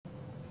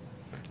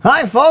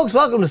Hi folks,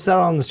 welcome to Set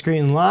on the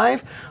Screen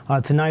Live.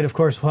 Tonight, of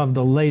course, we'll have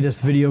the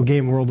latest video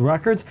game world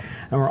records,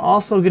 and we're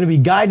also going to be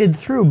guided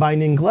through by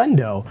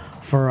Ninglendo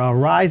for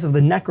Rise of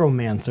the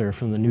Necromancer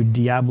from the new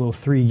Diablo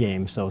 3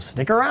 game, so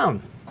stick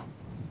around.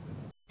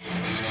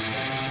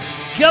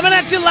 Coming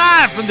at you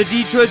live from the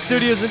Detroit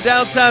studios in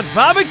downtown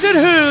Farmington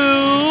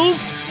Hills,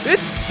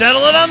 it's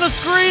Settle It on the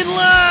Screen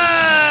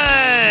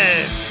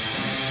Live!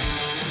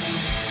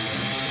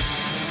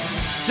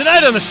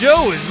 Tonight on the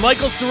show is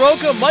Michael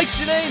Soroka, Mike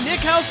Janae, Nick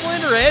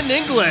Houselander, and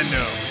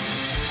Ninglendo.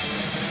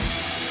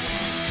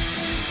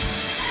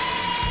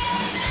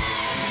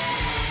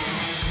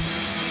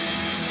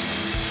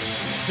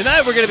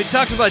 Tonight we're going to be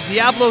talking about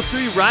Diablo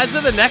 3 Rise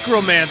of the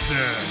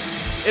Necromancer.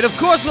 And of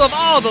course we'll have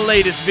all the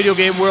latest video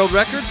game world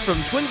records from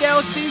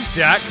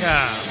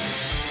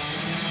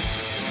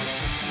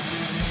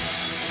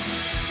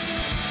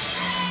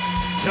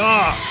TwinGalaxies.com.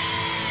 Talk.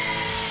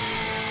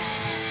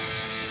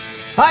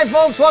 Hi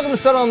folks, welcome to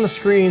Set on the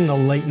Screen, the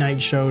late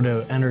night show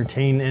to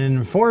entertain and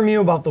inform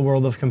you about the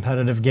world of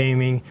competitive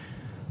gaming,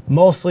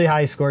 mostly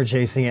high score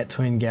chasing at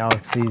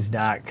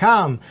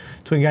TwinGalaxies.com.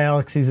 Twin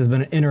Galaxies has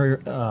been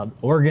an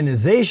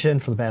organization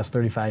for the past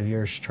 35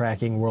 years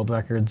tracking world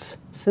records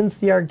since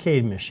the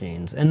arcade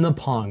machines and the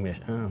Pong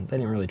machine. They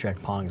didn't really track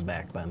Pongs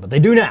back then, but they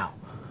do now.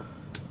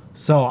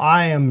 So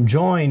I'm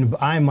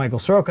Michael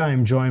Soroka.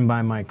 I'm joined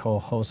by my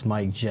co-host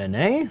Mike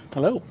Janae.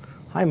 Hello.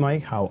 Hi,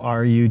 Mike. How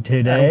are you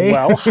today?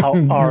 I'm well. How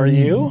are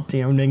you?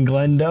 Team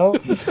Ninglendo.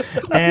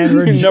 And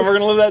we're You're never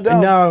going to live that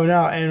down. No.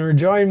 And we're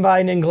joined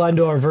by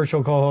Ninglendo, our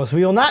virtual co-host.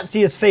 We will not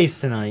see his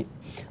face tonight.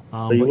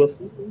 You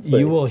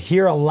will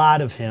hear a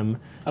lot of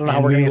him. I don't know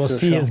how we're going to get to the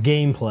see show. his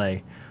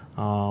gameplay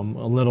a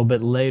little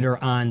bit later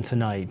on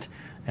tonight.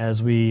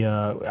 As we,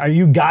 are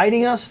you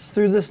guiding us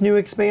through this new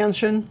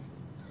expansion?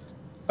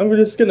 I'm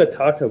just going to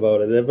talk about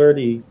it. I've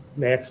already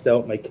maxed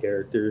out my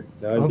character.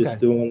 Now I'm just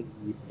doing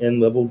the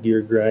end-level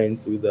gear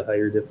grind through the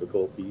higher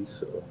difficulties.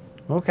 So.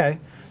 Okay.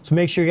 So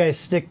make sure you guys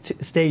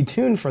stay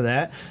tuned for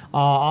that.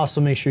 Also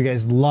make sure you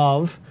guys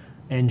love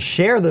and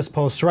share this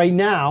post right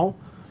now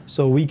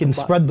so we can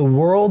spread the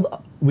word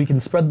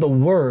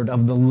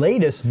of the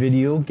latest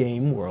video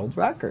game world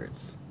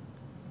records.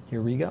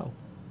 Here we go.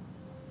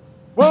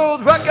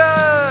 World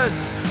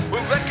records!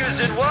 World records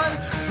in one!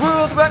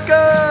 World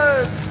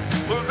records!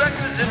 World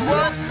records in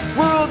one!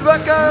 World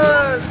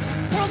records!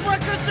 World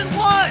records in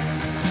what?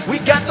 We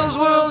got those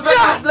world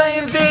records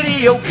playing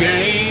video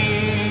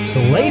games!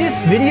 The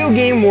latest video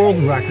game world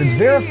records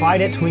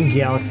verified at Twin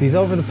Galaxies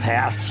over the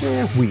past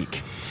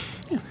week.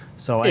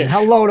 So, and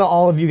hello to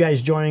all of you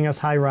guys joining us.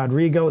 Hi,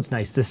 Rodrigo. It's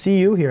nice to see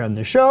you here on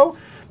the show.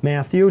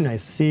 Matthew,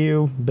 nice to see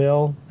you.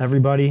 Bill,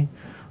 everybody.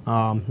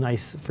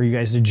 Nice for you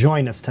guys to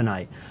join us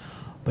tonight.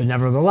 But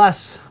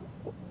nevertheless,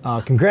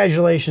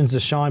 congratulations to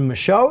Sean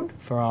Michaud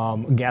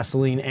from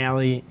Gasoline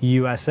Alley,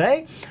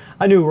 USA.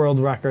 A new world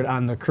record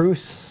on the Crew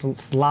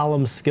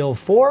Slalom Skill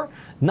 4,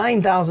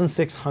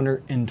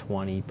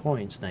 9,620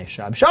 points. Nice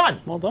job, Sean.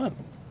 Well done.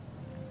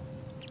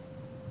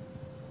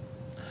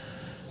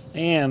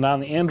 And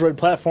on the Android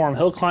platform,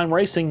 Hill Climb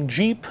Racing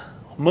Jeep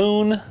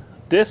Moon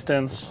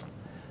distance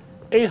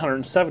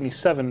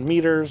 877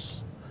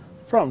 meters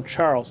from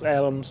Charles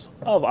Adams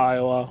of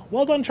Iowa.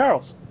 Well done,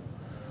 Charles.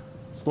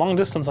 It's a long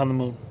distance on the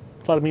moon.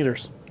 A lot of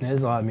meters. It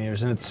is a lot of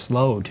meters, and it's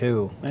slow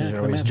too. Yeah,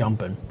 You're always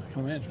jumping. I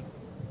can imagine.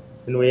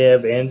 And we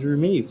have Andrew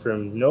Me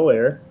from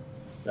Nowhere.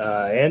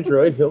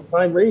 Android Hill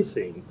Climb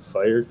Racing.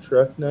 Fire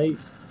Truck Night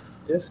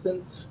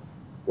distance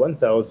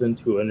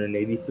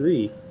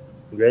 1,283.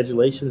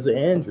 Congratulations to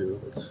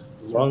Andrew. It's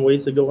a long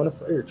ways to go on a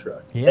fire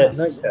truck at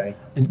nighttime.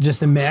 And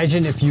just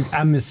imagine if you,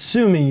 I'm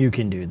assuming you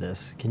can do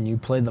this. Can you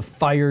play the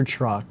fire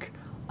truck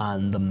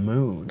on the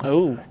moon?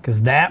 Oh.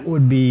 Because that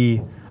would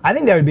be, I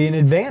think that would be an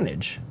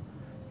advantage.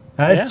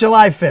 It's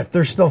July 5th.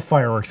 There's still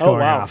fireworks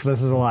going off.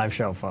 This is a live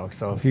show, folks.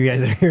 So if you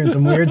guys are hearing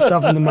some weird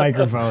stuff in the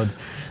microphones,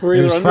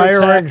 there's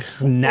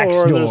fireworks next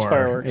door. There's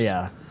fireworks.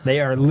 Yeah,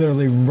 they are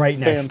literally right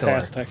next door.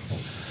 Fantastic.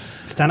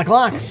 It's 10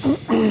 o'clock.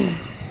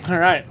 All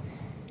right.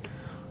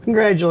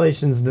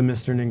 Congratulations to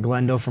Mr.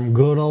 Ninglendo from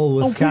good old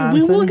Wisconsin.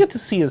 We will get to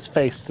see his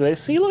face today.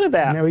 See, look at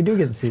that. Yeah, we do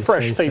get to see his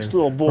face. Fresh-faced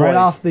little boy. Right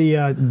off the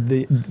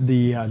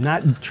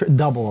not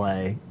double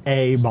A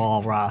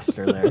ball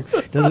roster there.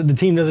 The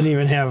team doesn't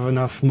even have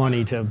enough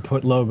money to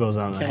put logos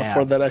on the hats. Can't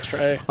afford that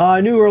extra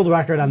A. New world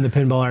record on the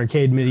Pinball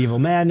Arcade Medieval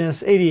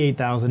Madness,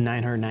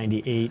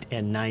 88,998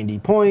 and 90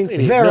 points.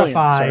 88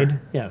 verified. million,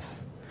 sir.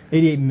 Yes.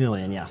 88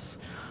 million, yes.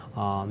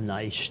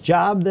 Nice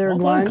job there,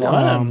 Well Glenn.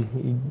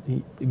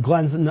 done,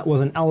 Glenn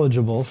wasn't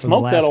eligible Smoked for the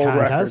last that old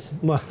contest.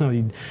 Well,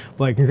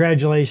 but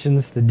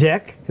congratulations to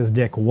Dick, because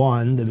Dick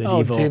won the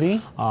did he?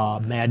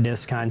 Medieval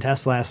Madness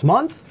contest last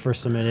month for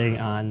submitting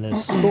on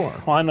this score.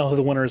 Well, I know who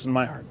the winner is in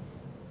my heart.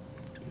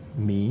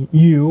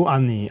 You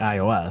on the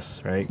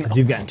iOS, right? Because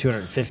you've gotten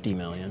 250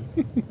 million.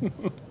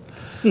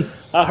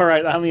 All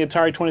right, on the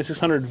Atari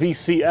 2600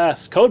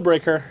 VCS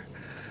Codebreaker,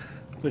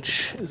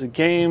 which is a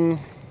game,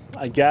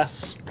 I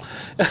guess,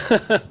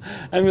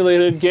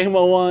 emulated Game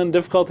 01,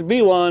 difficulty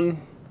B1.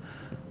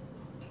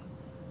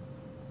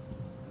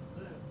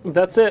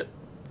 That's it.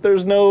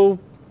 There's no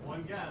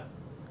One guess.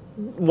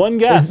 one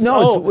guess.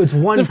 It's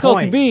 1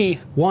 difficulty point. B.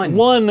 One.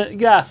 One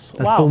guess.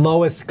 That's wow. the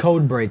lowest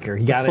code breaker.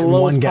 You got That's it the in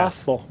one lowest guess.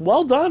 possible.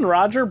 Well done,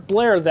 Roger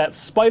Blair. That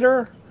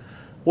spider.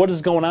 What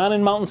is going on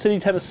in Mountain City,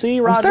 Tennessee,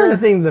 Roger? I'm starting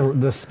to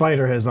think the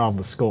spider has all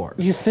the scores.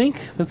 You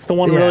think that's the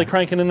one Yeah. really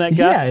cranking in that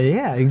Yeah, guess?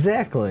 yeah,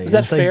 exactly. Is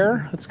that It's like-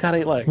 fair? It's got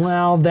 8 legs.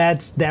 well,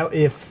 that's that.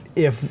 If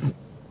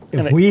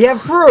And we have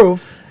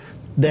proof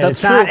that That's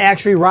it's not true.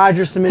 actually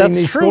Roger submitting That's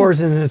these true.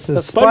 scores and it's the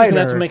the spider's spider,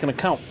 gonna have to make an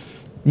account.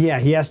 yeah,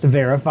 he has to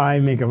verify,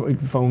 make a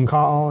phone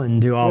call,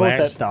 and do all What that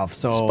that stuff.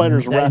 So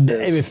spider's rep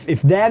is.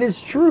 if that is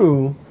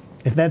true,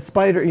 if that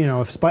spider,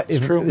 if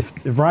true.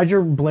 if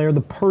Roger Blair,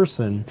 the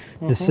person,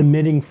 is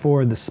submitting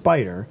for the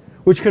spider,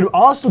 which could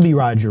also be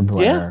Roger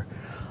Blair.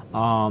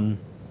 Well,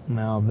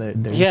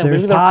 there's Yeah,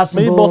 maybe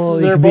possible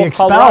he they're could be both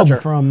called expelled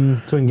Roger.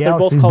 from Twin They're both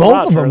Galaxies. called Both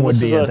Roger. of them would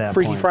This be is at a that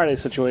Freaky point. Friday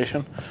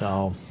situation.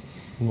 So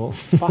we'll,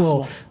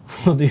 possible.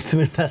 we'll do some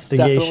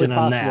investigation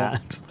on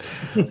that.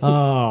 Definitely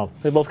Oh,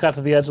 They both got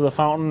to the edge of the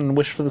fountain and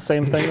wished for the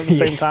same thing at the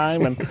same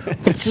time. And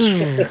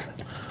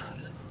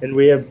And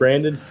we have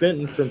Brandon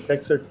Fenton from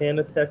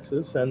Texarkana,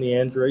 Texas, on the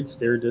Android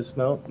Stair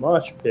Dismount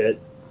Mosh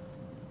Pit.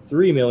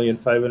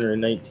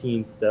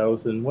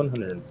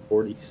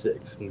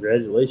 3,519,146.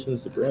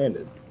 Congratulations to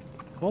Brandon.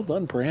 well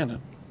done,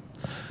 Brandon.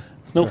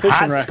 It's no Those are fishing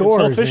hot record.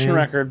 scores, It's no fishing man.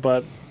 record,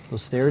 but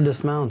those stair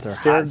dismounts are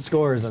stair hot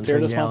scores on stair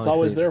Twin dismount's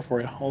always Galaxies. there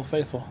for you. Old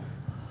Faithful.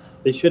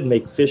 They should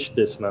make fish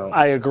dismount.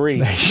 I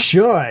agree.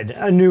 Should.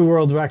 A new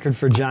world record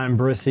for John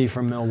Brissy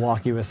from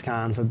Milwaukee,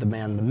 Wisconsin, the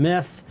band The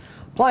Myth.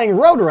 Playing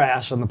Road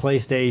Rash on the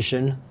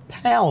PlayStation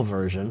PAL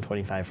version,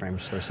 25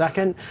 frames per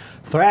second.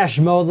 Thrash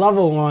mode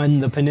level 1,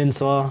 the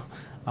Peninsula.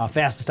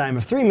 Fastest time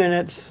of 3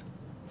 minutes,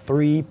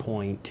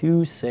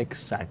 3.26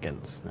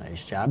 seconds.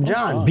 Nice job,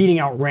 John. fun. Beating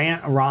out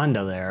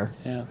Rhonda there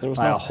Yeah, there was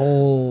by a no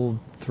whole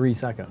 3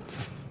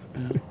 seconds.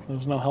 there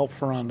was no help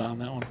for Ronda on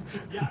that one.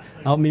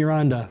 Help me,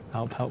 Rhonda.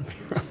 Help me.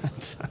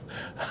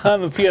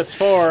 On the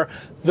PS4,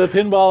 the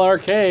Pinball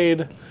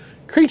Arcade,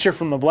 Creature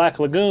from the Black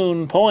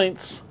Lagoon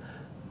points.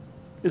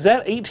 Is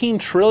that 18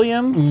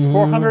 trillion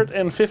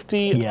 450?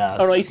 Yes.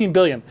 Oh no, 18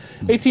 billion.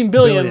 18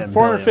 billion Billion,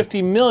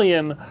 450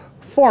 million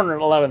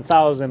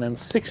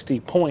 411,060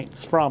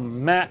 points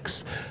from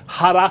Max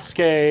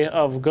Hadaske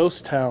of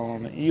Ghost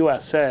Town,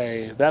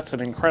 USA. That's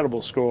an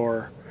incredible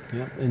score.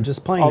 Yep. And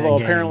just playing Although that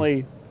game.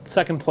 apparently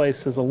second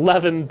place is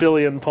 11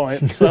 billion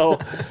points. So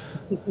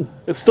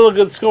it's still a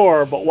good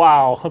score, but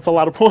wow, that's a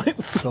lot of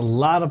points. It's a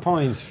lot of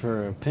points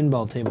for a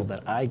pinball table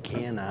that I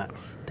cannot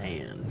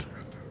stand.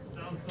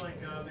 Sounds like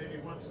maybe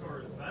what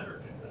score is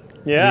better.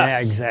 Yes. Yeah,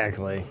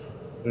 exactly.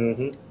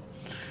 And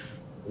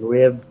we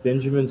have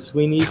Benjamin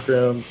Sweeney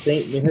from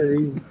St.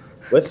 Mary's,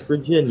 West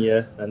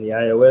Virginia, on the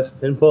iOS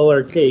Pinball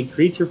Arcade.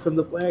 Creature from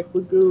the Black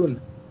Lagoon.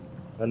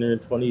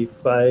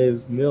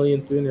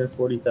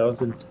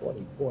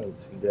 125,340,020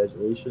 points.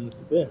 Congratulations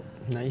to Ben.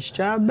 Nice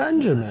job,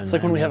 Benjamin. It's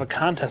like when we have a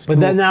contest. But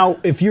then now,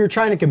 if you're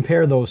trying to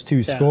compare those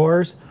two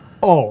scores,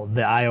 the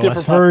iOS Different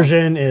platform.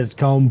 version is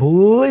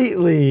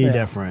completely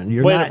different.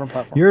 You're Way not different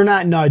platform. you're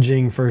not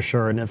nudging for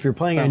sure. And if you're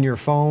playing No. on your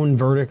phone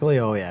vertically,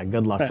 oh yeah,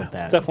 good luck Yeah, with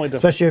that. it's definitely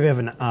different. Especially if you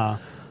have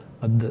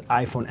the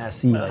iPhone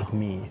SE like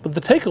me. But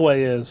the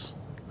takeaway is,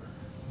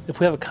 if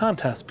we have a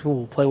contest, people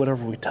will play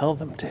whatever we tell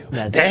them to.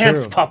 That's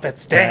dance, true.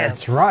 puppets,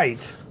 dance. That's right.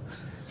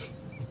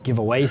 Give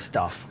away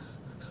stuff.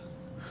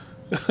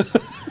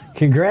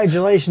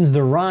 Congratulations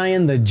to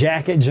Ryan, the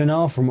Jacket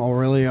Janelle from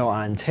Aurelio,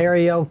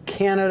 Ontario,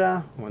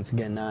 Canada. Once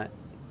again, not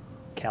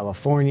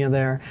California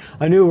there.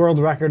 A new world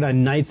record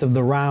on Knights of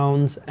the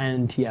Rounds,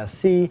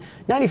 NTSC.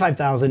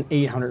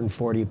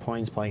 95,840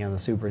 points playing on the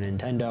Super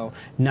Nintendo.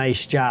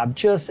 Nice job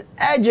just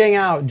edging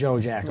out Joe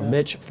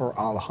Jakovich for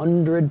all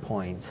 100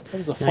 points. That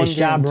was a fun Nice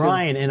job, game, too.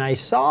 Ryan. And I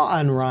saw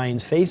on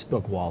Ryan's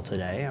Facebook wall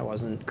today, I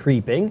wasn't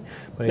creeping,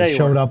 but Yeah, it you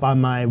showed were. up on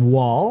my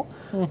wall.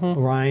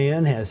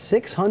 Ryan has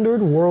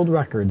 600 world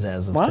records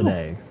as of Wow.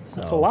 today.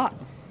 That's So, a lot.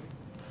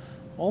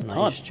 Well done.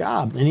 Nice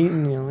job. And he's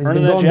Earning been that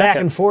going back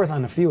jacket. and forth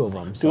on a few of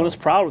them. So Doing us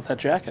proud with that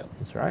jacket.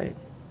 that's right.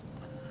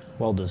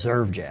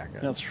 Well-deserved jacket.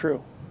 That's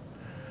true.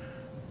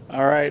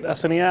 All right,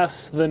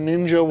 SNES, the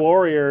Ninja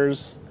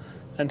Warriors.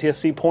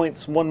 NTSC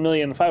points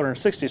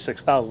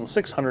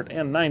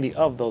 1,566,690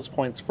 of those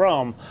points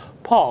from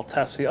Paul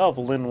Tessie of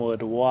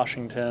Linwood,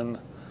 Washington.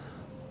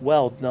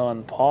 Well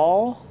done,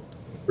 Paul.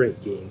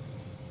 Great game.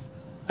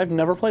 I've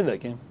never played that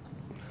game.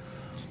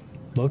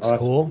 Looks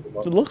Awesome. cool.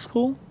 It looks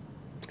cool.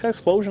 It's got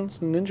explosions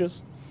and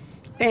ninjas.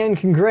 And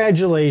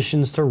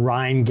congratulations to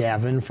Ryan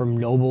Gavin from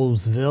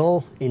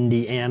Noblesville,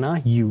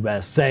 Indiana,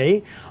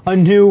 USA. A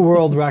new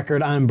world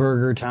record on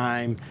Burger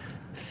Time.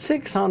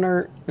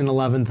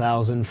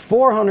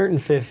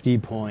 611,450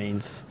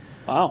 points.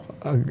 Wow.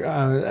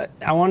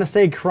 I want to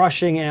say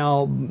crushing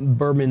Al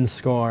Berman's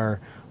score.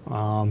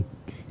 The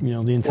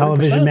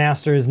Intellivision 40%.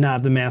 Master is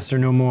not the master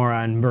no more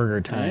on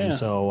Burger Time. Yeah.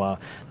 So,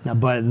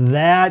 but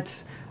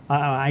that,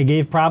 I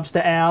gave props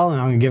to Al, and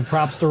I'm going to give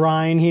props to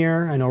Ryan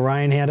here. I know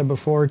Ryan had it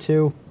before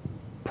too.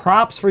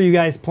 Props for you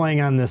guys playing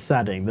on this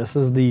setting. This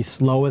is the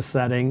slowest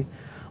setting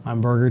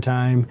on Burger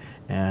Time,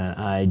 and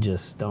I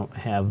just don't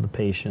have the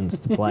patience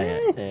to play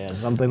it. Yeah,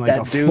 something like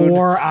That a dude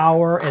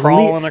 4-hour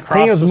crawling across the I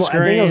think it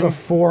was a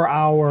screen.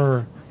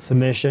 4-hour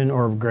submission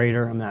or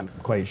greater. I'm not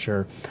quite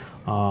sure.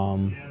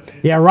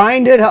 Yeah,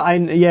 Ryan did.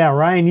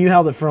 Ryan, you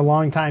held it for a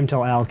long time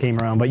till Al came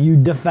around, but you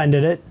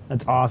defended it.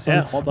 That's awesome.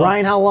 Yeah, well done.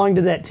 Ryan, how long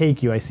did that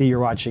take you? I see you're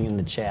watching in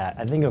the chat.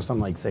 I think it was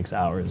something like 6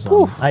 hours.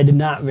 I did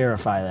not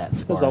verify that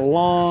It was a score.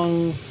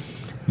 long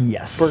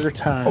Yes. Burger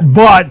Time.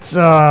 But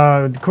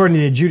according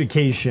to the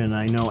adjudication,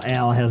 I know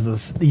Al has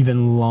this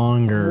even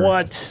longer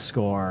What?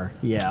 score.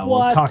 Yeah,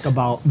 What? we'll talk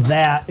about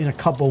that in a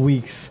couple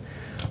weeks.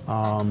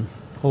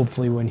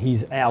 Hopefully, when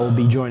Al will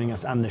be joining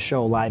us on the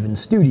show live in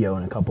studio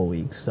in a couple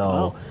weeks. So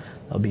Oh.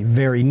 that'll be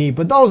very neat.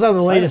 But those are the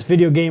Exciting. latest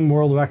video game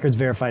world records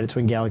verified at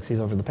Twin Galaxies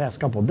over the past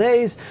couple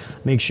days.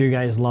 Make sure you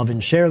guys love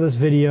and share this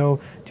video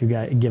to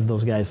give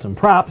those guys some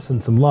props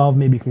and some love.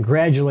 Maybe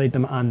congratulate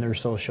them on their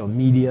social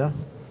media.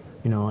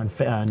 You know, on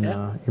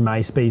your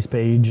MySpace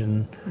page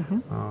and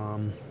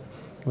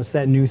what's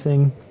that new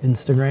thing?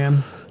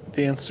 Instagram.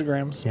 The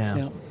Instagrams.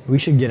 Yeah, we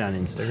should get on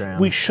Instagram.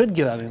 We should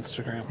get on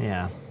Instagram.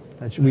 Yeah,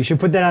 we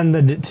should put that on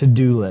the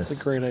to-do list.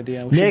 It's a great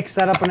idea. Nick,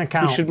 set up an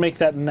account. We should make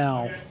that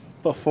now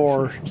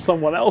before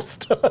someone else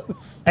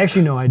does.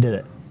 Actually, no, I did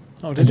it.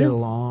 Oh, I did did it a you?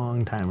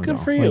 long time ago.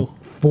 Good for you.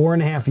 Like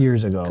 4.5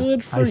 years ago.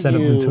 Good for I set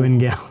up you. the Twin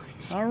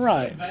Galaxies. All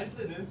right.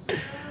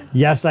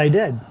 Yes, I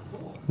did.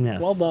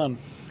 Yes. Well done.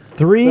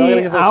 3 Now I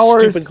gotta get those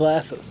hours. stupid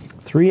glasses.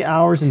 3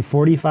 hours and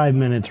 45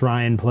 minutes.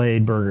 Ryan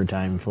played Burger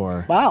Time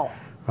for. Wow.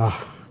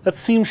 That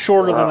seems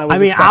shorter than I was I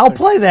mean, expecting. I'll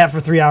play that for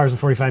 3 hours and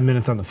 45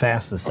 minutes on the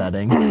fastest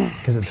setting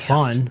because it's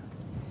fun.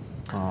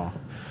 Oh.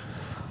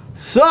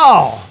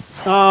 So,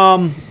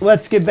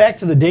 let's get back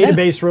to the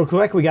database real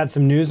quick. We got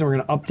some news, and we're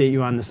going to update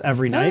you on this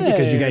every night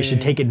because you guys should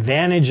take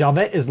advantage of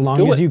it as long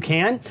Do as it. you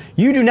can.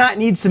 You do not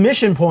need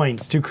submission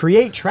points to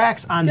create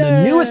tracks on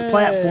the newest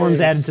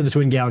platforms added to the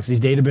Twin Galaxies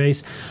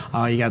database.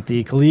 You got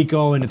the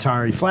Coleco and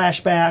Atari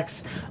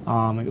flashbacks.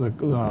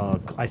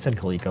 I said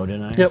Coleco,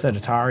 didn't I? I Yep. said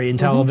Atari and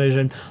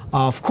television.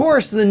 Of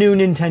course, the new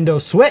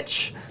Nintendo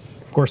Switch.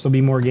 Of course, there'll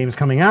be more games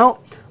coming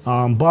out.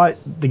 But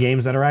the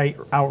games that are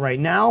out right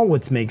now,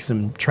 let's make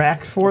some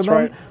tracks for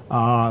them.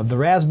 Right. The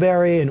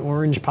Raspberry and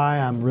Orange Pi,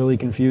 I'm really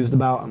confused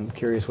about. I'm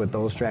curious what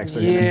those tracks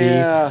are going to be.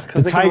 Yeah,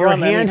 'cause The they can Tiger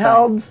run anything.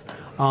 handhelds.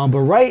 But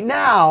right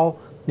now,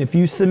 if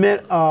you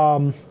submit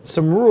some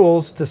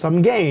rules to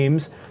some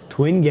games,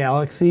 Twin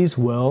Galaxies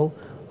will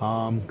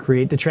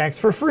create the tracks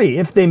for free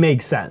if they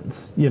make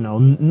sense. You know,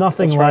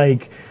 nothing That's right.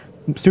 like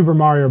Super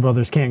Mario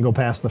Brothers can't go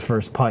past the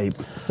first pipe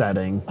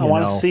setting. I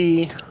want to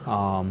see.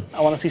 I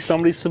want to see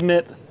somebody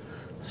submit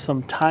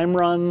some time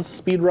runs,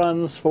 speed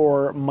runs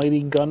for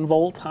Mighty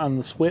Gunvolt on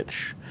the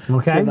Switch.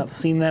 Okay. I've not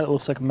seen that. It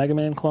looks like a Mega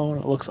Man clone.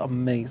 It looks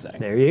amazing.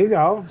 There you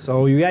go.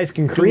 So you guys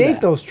can create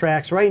that. those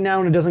tracks right now,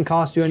 and it doesn't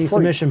cost you any Free,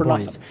 submission for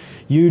points. nothing.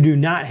 You do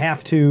not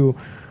have to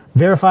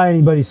verify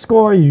anybody's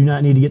score. You do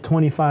not need to get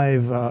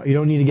 25. You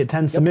don't need to get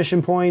 10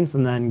 submission points,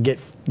 and then get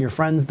your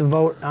friends to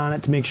vote on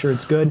it to make sure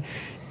it's good.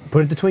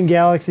 Put it to Twin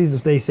Galaxies.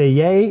 If they say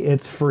yay,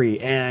 it's free.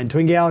 And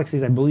Twin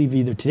Galaxies, I believe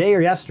either today or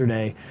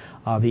yesterday,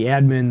 the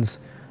admins.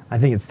 I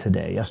think it's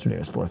today. Yesterday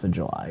was 4th of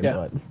July,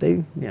 Yeah.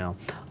 but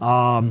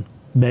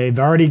they've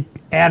already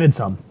added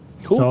some.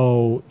 Cool.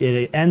 So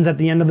it ends at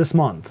the end of this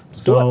month.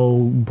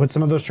 So put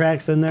some of those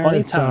tracks in there.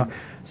 Plenty time.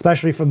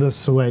 Especially for the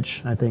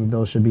Switch, I think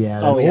those should be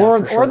added. Oh, yeah,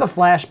 for sure. Or the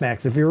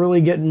flashbacks. If you're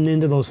really getting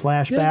into those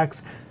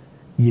flashbacks,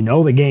 you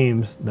know the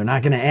games. They're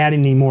not going to add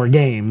any more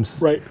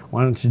games. Right.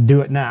 Why don't you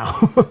do it now?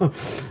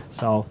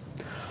 So.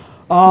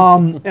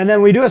 And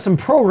then we do have some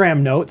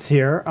program notes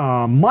here.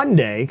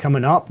 Monday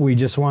coming up, we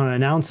just want to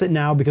announce it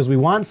now because we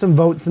want some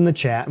votes in the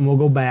chat, and we'll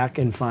go back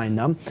and find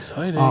them.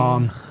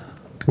 Exciting.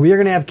 We are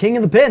going to have King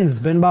of the Pins. It's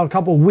been about a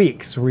couple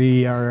weeks.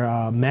 We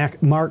are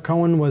Mark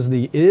Cohen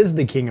is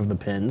the King of the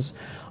Pins,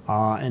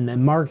 and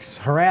then Mark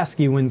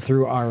Haraski went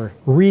through our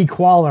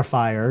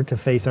re-qualifier to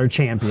face our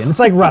champion. It's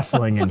like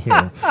wrestling in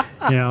here.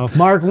 You know, if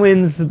Mark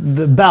wins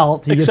the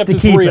belt, he Except gets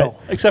it's to keep real.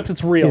 it. Except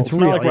it's real. It's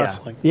not like yeah.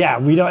 wrestling. Yeah,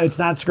 we don't. It's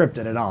not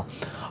scripted at all.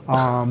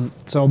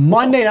 So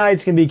Monday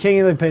nights can be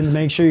King of the Pins.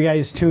 Make sure you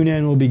guys tune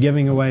in. We'll be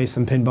giving away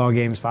some pinball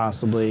games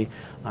possibly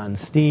on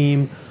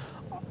Steam.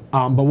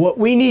 But what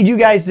we need you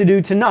guys to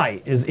do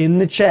tonight is in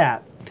the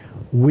chat.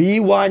 We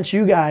want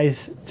you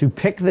guys to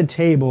pick the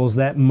tables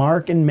that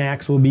Mark and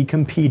Max will be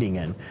competing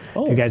in.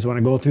 If you guys want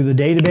to go through the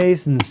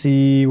database and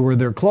see where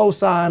they're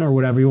close on or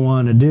whatever you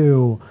want to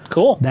do,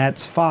 Cool.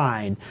 that's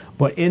fine.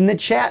 But in the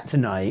chat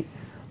tonight,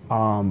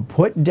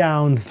 put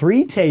down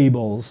 3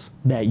 tables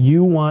that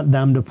you want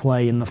them to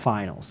play in the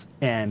finals.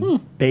 And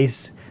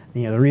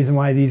the reason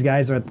why these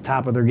guys are at the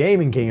top of their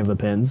game in King of the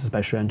Pins,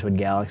 especially on Twin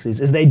Galaxies,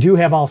 is they do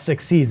have all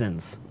 6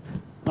 seasons.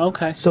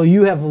 Okay. So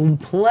you have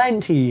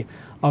plenty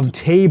of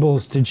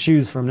tables to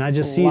choose from, not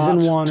just season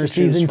Lots 1 or to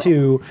choose season from.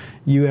 2.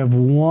 You have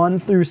 1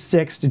 through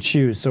 6 to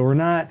choose. So we're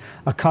not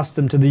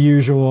accustomed to the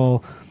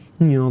usual,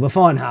 the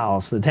Fun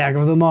House, the Attack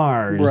of the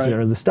Mars, Right.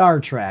 or the Star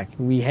Trek.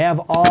 We have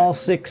all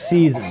 6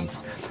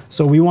 seasons.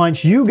 So we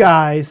want you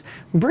guys,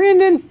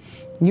 Brandon,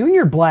 you and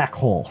your black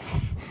hole.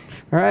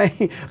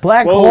 right?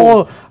 Black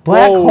Whoa.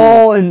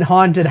 hole, and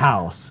haunted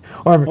house,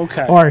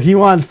 or he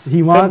wants to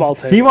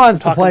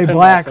Talking play pinball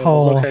black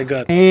tables. hole Okay,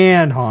 good.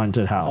 and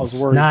haunted house,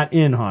 worried. not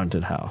in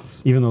haunted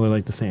house, even though they're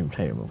like the same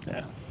table.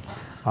 Yeah.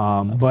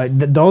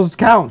 But those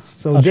counts.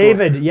 So That's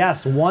David,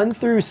 yes, 1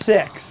 through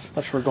 6.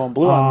 Thought you were going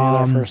blue on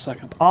me there for a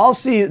second.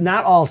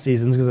 Not all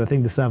seasons, because I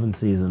think the 7th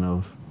season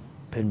of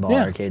Pinball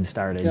Yeah. Arcade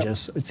started. Yep.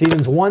 Just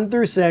seasons 1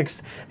 through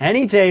 6.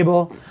 Any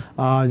table,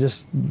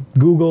 just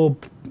Google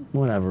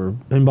whatever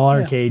Pinball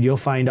Arcade. You'll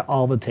find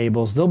all the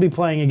tables. They'll be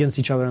playing against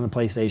each other on the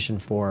PlayStation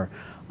 4,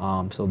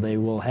 so they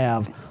will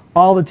have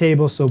all the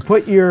tables. So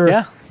what do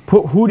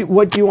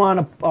you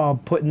want to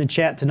put in the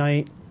chat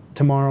tonight,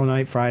 tomorrow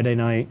night, Friday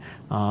night,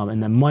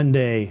 and then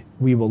Monday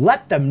we will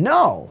let them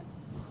know.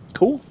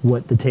 Cool.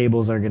 What the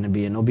tables are going to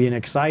be, and it'll be an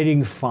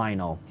exciting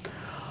final.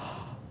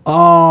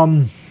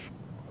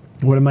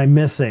 What am I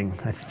missing?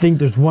 I think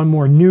there's one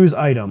more news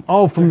item.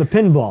 Oh, from the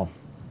pinball.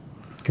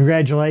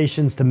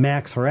 Congratulations to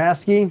Max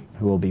Horaski,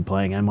 who will be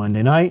playing on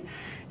Monday night.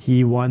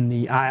 He won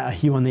the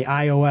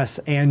iOS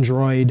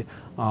Android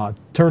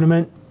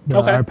tournament,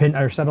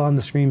 our Settle on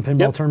the Screen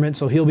pinball tournament.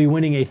 So he'll be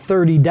winning a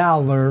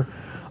 $30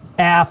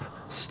 App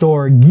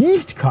Store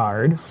gift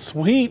card.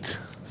 Sweet.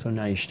 So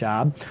nice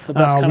job. the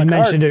best kind we of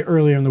mentioned card. it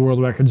earlier in the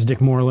World Records. Dick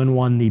Moreland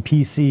won the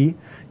PC.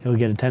 He'll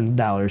get a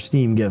 $10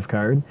 Steam gift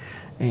card.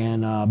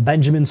 And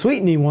Benjamin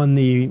Sweetney won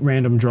the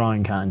random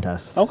drawing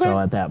contest. Okay. So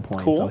at that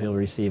point, Cool. so he'll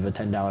receive a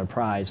 $10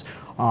 prize.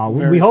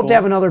 Very We hope cool. to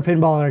have another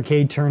Pinball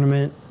Arcade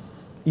tournament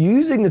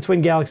using the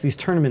Twin Galaxies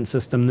tournament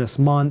system this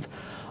month.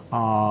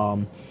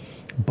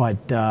 But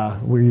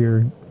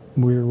we're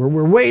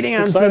waiting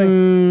on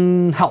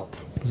some help.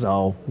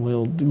 So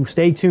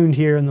stay tuned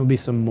here, and there'll be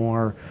some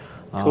more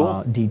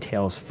Cool.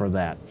 details for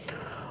that.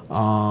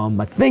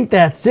 I think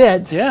that's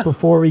it. Yeah.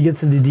 Before we get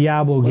to the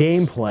Diablo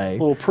gameplay.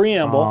 A little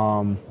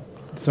preamble.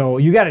 So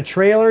you got a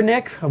trailer,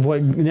 Nick, of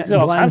what all Glenn's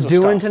kinds of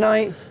doing stuff.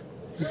 tonight?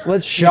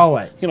 Let's show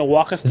it. You gonna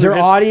walk us through there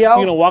audio?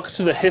 You gonna walk us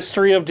through the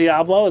history of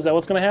Diablo? Is that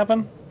what's gonna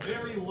happen?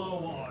 Very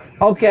low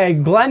on. Okay,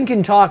 Glenn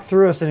can talk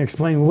through us and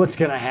explain what's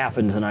going to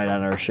happen tonight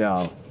on our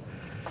show.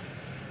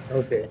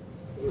 Okay.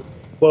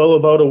 Well,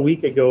 about a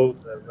week ago,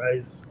 the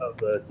Rise of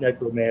the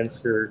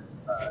Necromancer,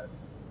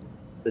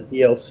 the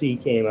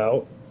DLC came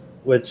out,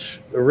 which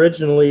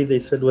originally they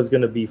said was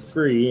going to be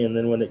free, and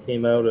then when it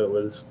came out, it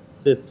was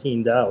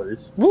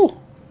 $15. Woo!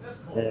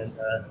 And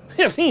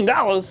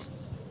 $15.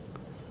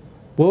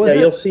 What was it?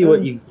 you'll see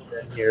what you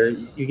get in here.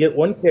 You get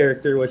one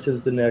character, which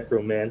is the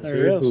Necromancer,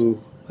 There he is.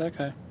 who That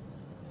guy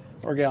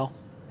or gal.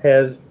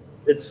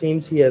 it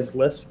seems he has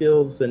less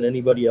skills than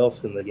anybody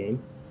else in the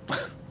game.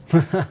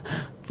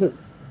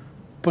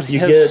 But he You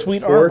has get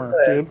sweet 4 armor,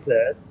 class dude.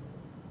 sets.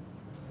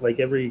 Like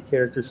every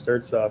character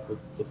starts off with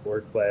the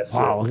 4 class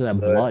Wow, look at sets,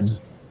 that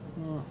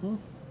blood.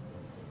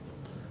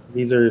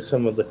 These are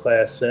some of the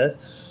class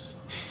sets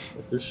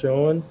that they're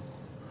showing.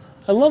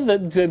 I love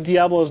that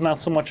Diablo is not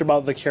so much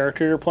about the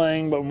character you're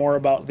playing, but more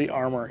about the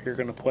armor you're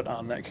going to put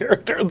on that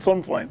character at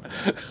some point.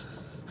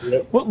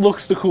 Yep. What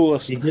looks the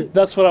coolest? You get-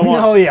 That's what I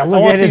want. Oh yeah, I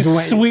look want at his these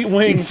wings. sweet You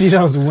wings. see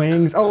those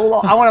wings? Oh,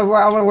 I want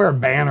to wear a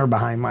banner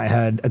behind my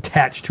head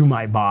attached to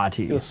my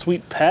body. The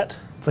sweet pet.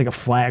 It's like a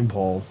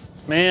flagpole.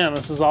 Man,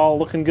 this is all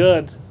looking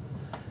good.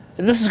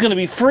 And this is going to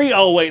be free.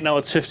 Oh wait, no,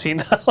 it's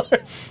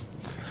 $15.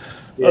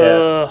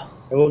 Yeah,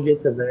 and we'll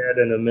get to that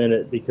in a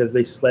minute because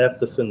they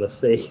slapped us in the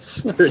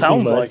face. It pretty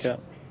sounds much. like it.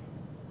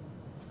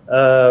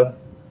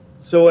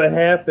 So what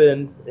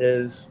happened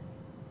is,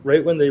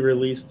 right when they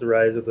released The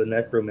Rise of the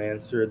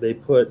Necromancer, they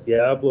put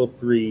Diablo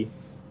 3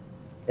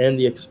 and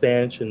the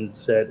expansion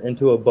set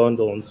into a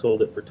bundle and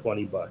sold it for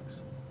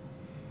 $20.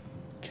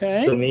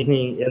 Okay. So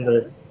meaning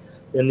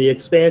in the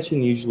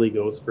expansion usually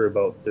goes for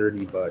about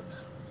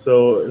 $30.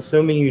 So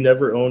assuming you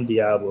never owned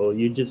Diablo,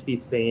 you'd just be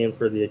paying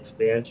for the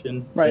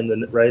expansion Right. and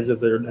the Rise of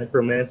the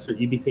Necromancer,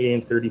 you'd be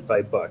paying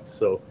 $35.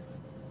 So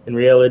in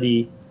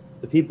reality,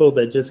 the people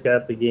that just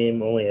got the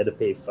game only had to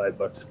pay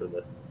 $5 for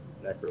the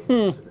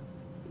Necromancer.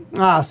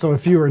 So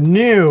if you were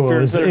new,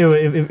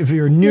 if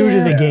you were new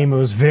to the Yeah. game, it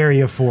was very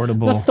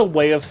affordable. That's the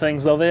way of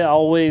things, though. They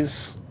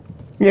always,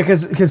 Yeah,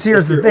 because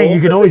here's the you're thing: you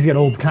old, can always get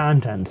old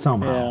content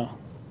somehow.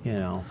 yeah, You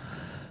know.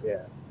 Yeah.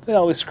 they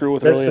always screw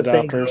with That's early the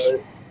thing, adopters. though,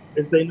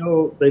 is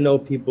they know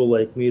people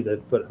like me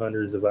that put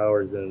hundreds of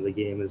hours into the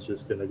game is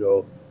just going to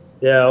go,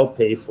 yeah, I'll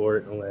pay for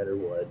it no matter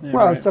what. Yeah,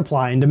 Well, right. it's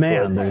supply and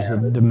demand. So- There's a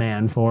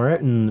demand for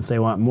it, and if they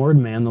want more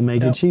demand, they'll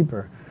make Yep. it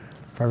cheaper.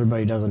 If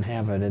everybody doesn't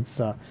have it, it's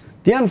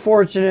the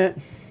unfortunate,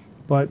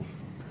 but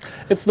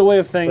It's the way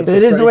of things.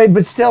 it is the way.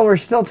 But still, we're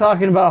still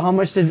talking about how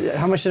much did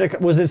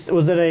it was it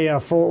a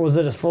full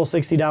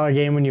 $60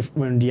 game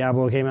when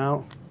Diablo came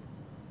out?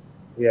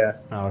 Yeah.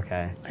 Oh,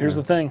 okay. Here's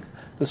the thing.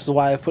 This is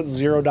why I've put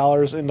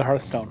 $0 into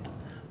Hearthstone.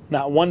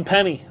 Not one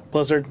penny,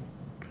 Blizzard.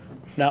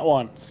 Not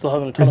one. Still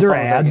having a ton Is of there fun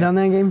with that ads game. on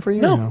that game for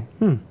you? No.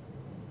 Or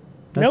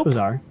That's Nope.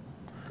 bizarre.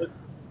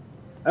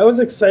 I was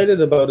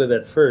excited about it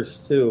at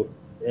first, too,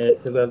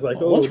 because I was like,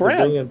 Well, oh, that's they're rad.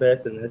 bringing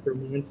back the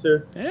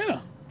Necromancer. Yeah.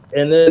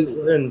 And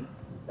then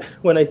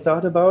when I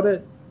thought about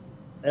it,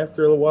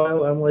 after a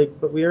while, I'm like,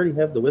 but we already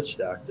have the Witch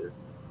Doctor,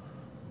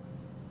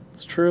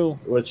 It's true.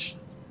 which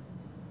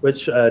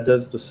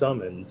does the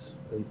summons,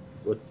 and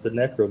what the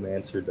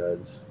Necromancer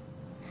does.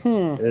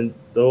 And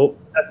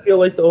I feel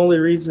like the only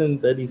reason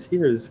that he's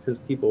here is because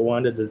people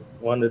wanted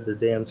their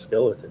damn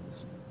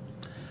skeletons.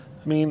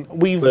 I mean,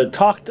 we've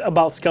talked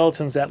about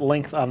skeletons at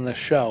length on this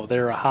show.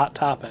 They're a hot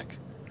topic.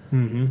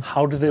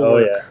 How do they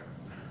work?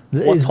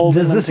 Yeah. What's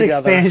holding Does them this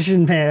together?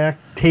 expansion pack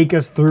take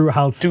us through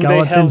how Do they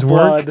skeletons have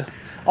work? blood?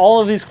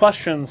 All of these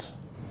questions.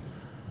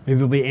 Maybe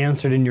it'll be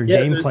answered in your Yeah,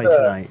 gameplay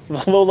there's,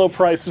 tonight. Low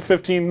price of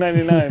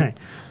 $15.99.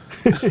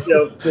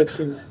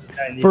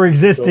 For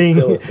existing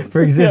skeletons.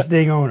 for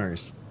existing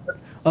owners.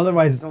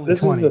 Otherwise, it's only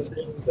This 20. is the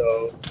thing,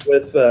 though,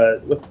 with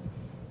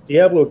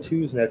Diablo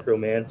 2's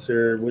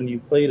Necromancer. When you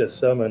played a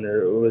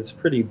summoner, it was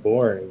pretty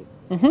boring,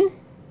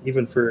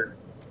 even for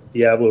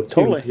Diablo 2,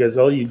 Totally. because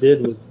all you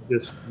did was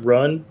just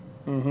run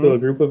to a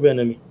group of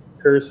enemies,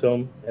 curse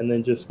them, and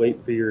then just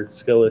wait for your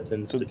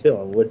skeletons to kill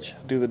them, which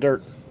Do the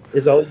dirt.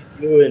 is all you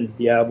do in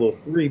Diablo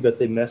 3, but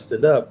they messed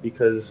it up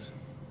because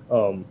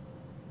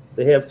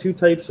they have two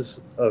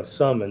types of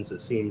summons,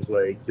 it seems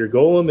like. Your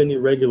golem and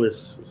your regular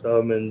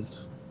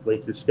summons,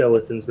 like your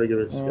skeletons,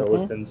 regular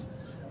skeletons.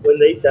 When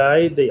they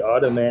die, they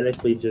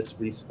automatically just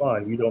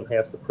respawn. You don't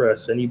have to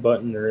press any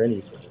button or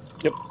anything.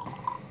 Yep.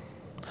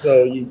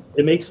 So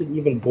it makes it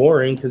even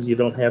boring because you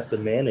don't have to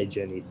manage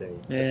anything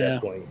at Yeah.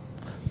 that point.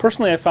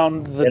 Personally, I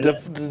found the And-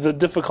 the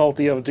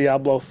difficulty of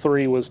Diablo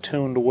 3 was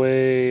tuned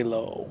way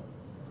low.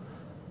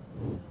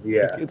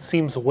 Yeah. It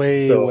seems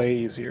way So- way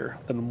easier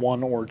than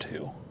 1 or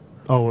 2.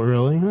 Oh,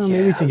 really? Well,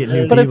 maybe to get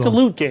new But people. it's a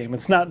loot game.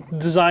 It's not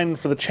designed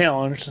for the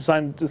challenge.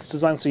 It's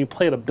designed so you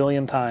play it a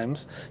billion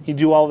times. You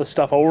do all this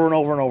stuff over and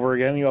over and over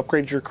again. You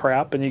upgrade your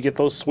crap, and you get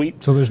those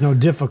sweet So there's no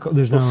difficult.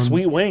 There's no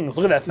sweet wings.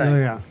 Look at that thing. Oh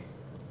yeah.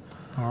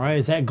 All right,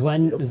 is that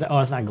Glenn? Is that? Oh,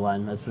 it's not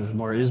Glenn. This is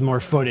more. Is more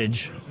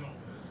footage.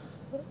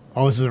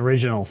 Oh, this is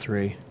original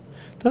 3.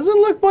 Doesn't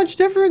look much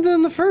different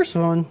than the first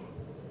one.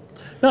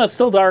 No, it's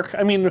still dark.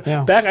 I mean,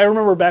 Yeah. I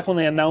remember back when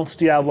they announced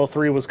Diablo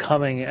 3 was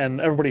coming,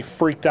 and everybody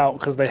freaked out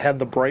because they had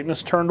the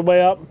brightness turned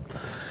way up.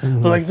 They're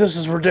like, "This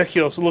is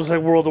ridiculous. It looks like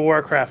World of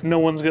Warcraft. No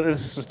one's gonna.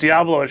 This is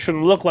Diablo. It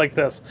shouldn't look like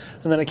this."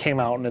 And then it came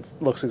out, and it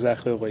looks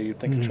exactly the way you'd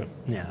think it should.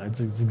 Yeah, it's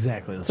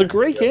exactly the It's a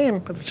great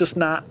game. It's just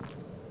not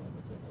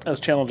as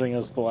challenging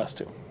as the last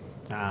two.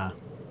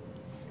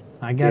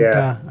 I got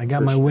Yeah, I got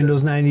for my sure.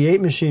 Windows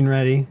 98 machine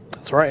ready.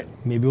 That's right.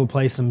 Maybe we'll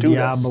play some Do this.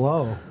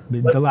 Diablo.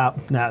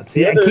 Nah,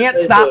 see, I other can't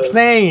thing stop is-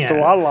 saying it.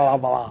 Blah, blah,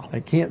 blah. I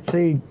can't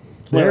say. Look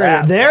at There,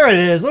 that. there it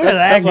is. Look at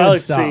that That's what I good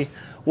like stuff. to see.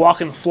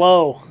 Walking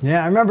slow,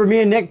 Yeah, I remember me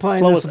and Nick playing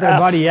Slow this as with our F.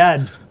 buddy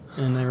Ed,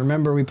 and I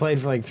remember we played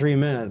for like 3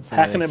 minutes. and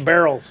hacking like, at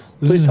barrels.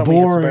 This Please is tell me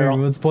he hits a boring. barrel.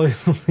 Let's play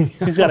something.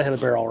 He's got to hit a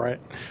barrel, right?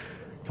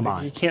 Come You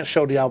on, can't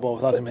show Diablo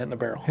without him hitting a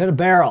barrel. hit a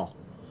barrel.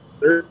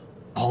 There's,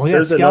 Oh, we got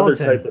there's another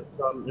skeleton. type of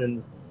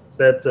summon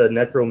that the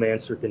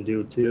Necromancer can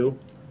do too,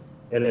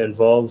 and it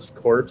involves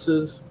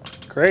corpses.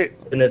 Great.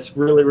 And it's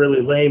really,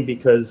 really lame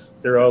because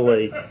they're all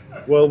like,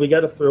 well, we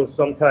got to throw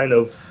some kind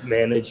of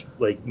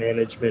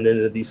management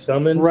into these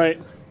summons. Right.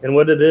 And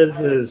what it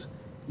is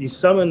you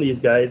summon these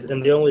guys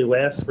and they only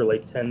last for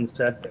like 10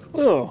 seconds.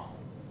 Oh.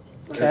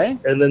 Okay.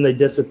 And then they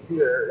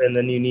disappear, and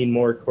then you need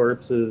more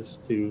corpses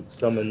to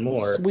summon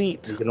more.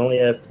 Sweet. You can only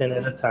have 10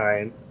 at a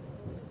time.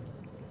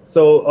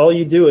 So all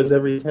you do is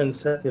every 10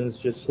 seconds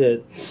just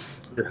hit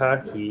your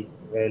hotkey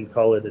and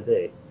call it a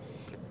day.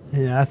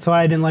 Yeah, that's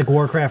why I didn't like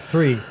Warcraft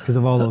 3 because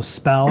of all those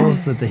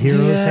spells that the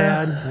heroes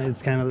Yeah. had.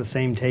 It's kind of the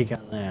same take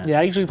on that. Yeah,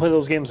 I usually play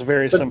those games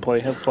very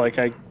simply. It's like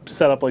I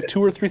set up like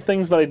 2 or 3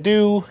 things that I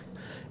do.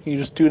 You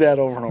just do that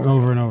over and over.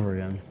 Over and over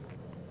again.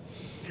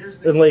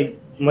 And like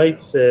Mike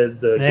said,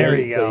 the There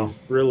you go. gameplay is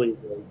really,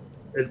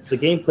 the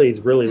gameplay is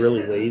really,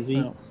 really lazy.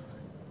 Oh.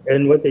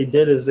 And what they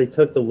did is they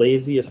took the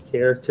laziest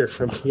character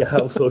from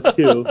Diablo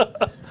 2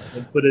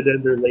 and put it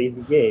in their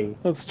lazy game.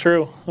 That's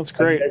true. That's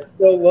great. I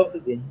still love the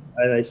game,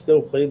 and I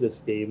still play this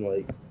game.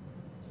 Like,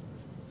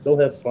 still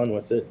have fun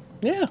with it.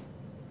 Yeah.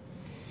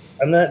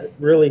 I'm not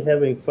really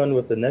having fun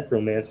with the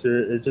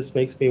Necromancer. It just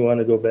makes me want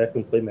to go back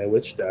and play my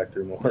Witch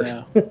Doctor more.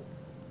 Yeah.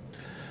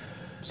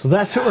 So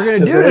that's what we're going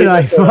to do Right.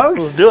 tonight,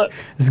 folks. Let's do it.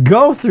 Let's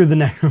go through the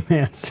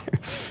Necromancer.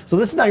 So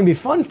this is not going to be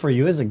fun for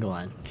you, is it,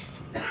 Glenn?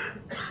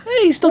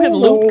 Hey, he's still getting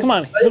loot. Come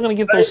on. He's still going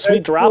to get those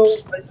sweet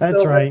drops.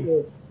 That's right.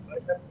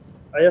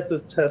 I have to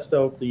test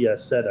out the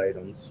set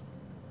items.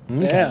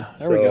 Okay. Yeah.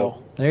 There we So-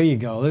 go. There you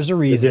go. There's a They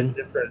reason.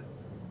 get different,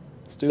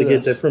 Let's do they get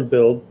this. different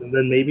builds, and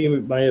then maybe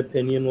my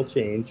opinion will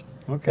change.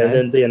 Okay. And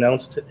then they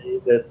announced today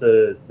that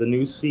the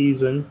new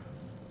season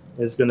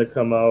is going to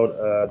come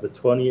out the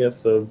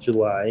 20th of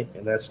July,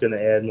 and that's going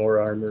to add more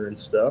armor and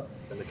stuff,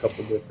 and a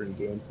couple different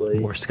gameplay.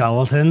 More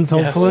skeletons,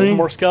 Yes, hopefully.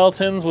 more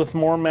skeletons with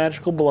more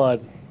magical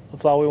blood.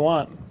 That's all we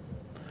want.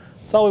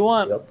 That's all we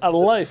want Yep. out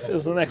of life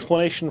is an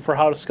explanation for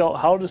how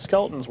do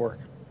skeletons work.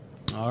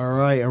 All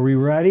right. Are we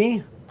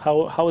ready?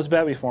 How is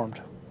Babby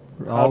formed?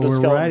 How Oh, do we're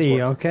skeletons ready.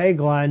 work? Okay,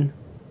 Glenn.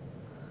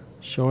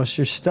 Show us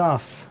your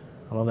stuff.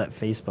 I love that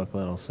Facebook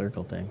little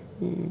circle thing.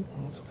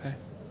 That's okay.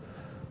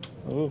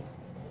 Ooh.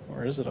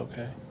 Or is it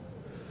okay?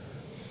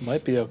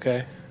 Might be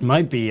okay.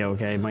 Might be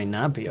okay, might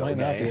not be okay. Might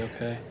not be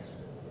okay.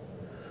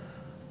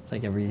 It's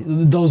like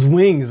those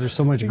wings. There's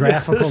so much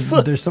graphical.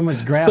 There's so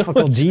much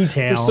graphical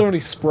detail. There's so many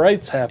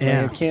sprites happening.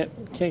 Yeah.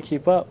 You can't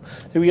keep up.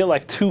 If we get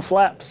like 2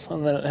 flaps,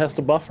 and then it has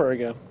to buffer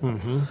again.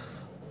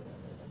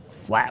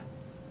 Flap.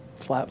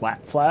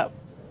 Flap,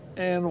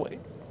 and wait.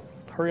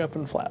 Hurry up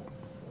and flap.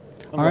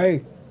 All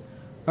right,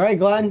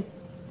 Glenn.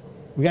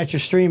 We got your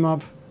stream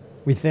up.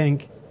 We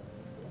think.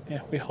 Yeah,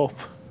 we hope.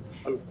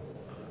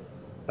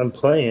 I'm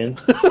playing.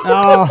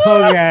 Oh,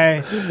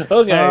 okay.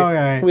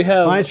 Okay. We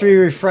have Why don't we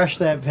refresh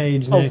that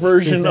page? a Nick, see if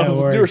version that of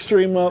works. your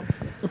stream up.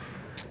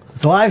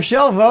 It's a live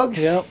show, folks.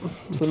 Yep.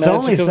 It's the It's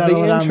only magic of the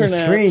settled on the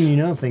internet. screen. You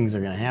know things are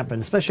going to happen,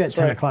 especially at That's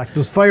 10 right. o'clock.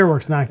 Those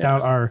fireworks knocked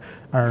out our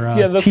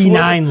that's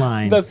T9 what,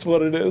 line. That's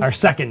what it is. Our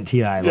second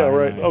TI line. Yeah,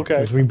 right, okay.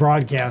 Because we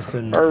broadcast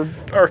in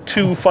Our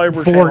 2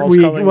 fiber channels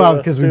coming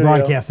because we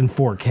broadcast in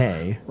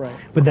 4K. Right.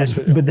 But then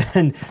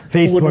Wouldn't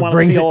Facebook want to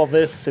brings see it. all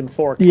this in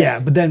 4K. Yeah,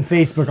 but then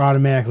Facebook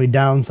automatically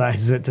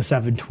downsizes it to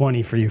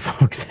 720 for you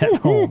folks at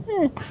home.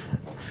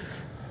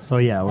 So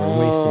yeah,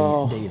 we're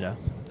wasting data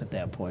at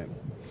that point.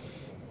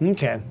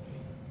 Okay.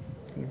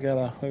 We've got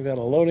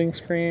a loading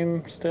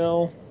screen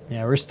still.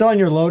 Yeah, we're still on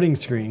your loading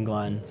screen,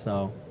 Glenn.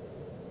 So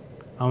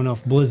I don't know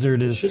if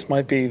Blizzard is. This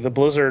might be the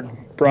Blizzard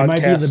It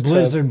broadcast. might be the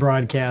Blizzard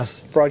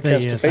broadcast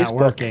broadcast thing to is not Facebook.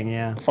 working.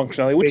 Yeah,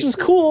 Functionality, which is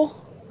cool.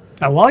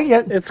 I like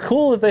it. It's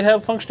cool that they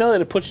have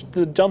functionality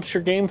that dumps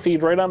your game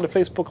feed right onto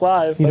Facebook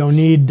Live. You don't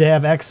need to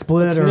have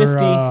XSplit that's or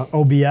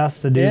nifty.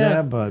 OBS to do Yeah.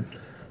 that, but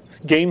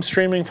game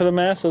streaming for the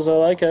masses. I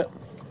like it.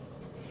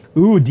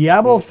 ooh,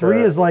 Diablo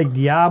 3 is like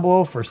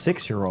Diablo for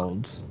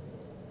 6-year-olds.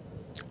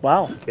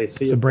 Wow. Okay,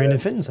 see So you. Brandon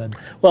Fitton said.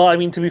 Well, I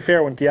mean, to be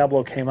fair, when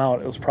Diablo came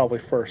out, it was probably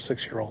for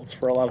 6-year-olds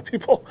for a lot of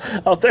people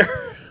out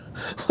there.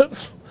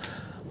 let's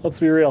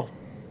be real.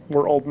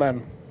 We're old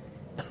men.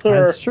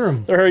 That's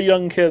true. There are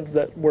young kids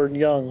that were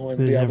young when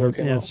Diablo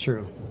came That's out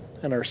true.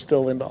 and are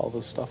still into all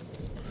this stuff.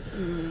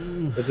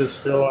 Is it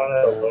still on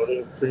a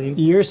loading screen?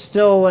 You're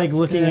still like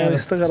looking Yeah, at we a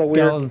still got a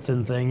weird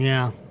skeleton thing,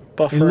 yeah.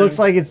 Buffering. It looks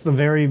like it's the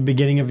very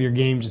beginning of your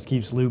game just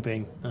keeps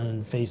looping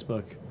on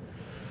Facebook.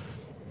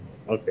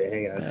 Okay,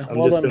 hang on. Yeah, I'm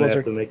well just done, going to Blizzard.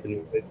 have to make a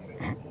new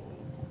video.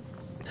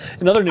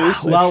 In other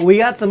news, Well, we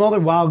got some other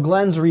while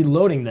Glenn's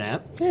reloading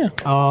that. yeah.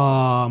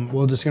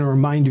 We're just gonna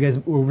remind you guys.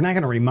 We're not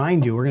gonna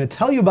remind you. We're gonna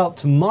tell you about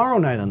tomorrow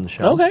night on the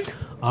show. Okay.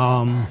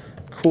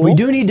 Cool. We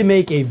do need to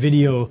make a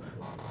video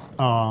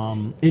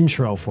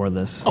intro for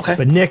this. Okay.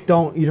 But Nick,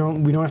 we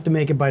don't have to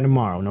make it by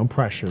tomorrow. No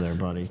pressure there,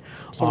 buddy.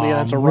 Somebody gonna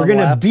have to We're run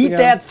gonna laps beat again?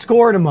 that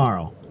score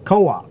tomorrow.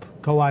 Co-op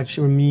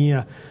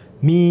with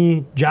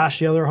me, Josh,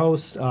 the other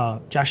host,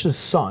 Josh's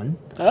son,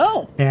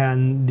 Oh.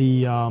 and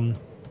the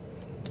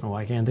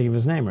I can't think of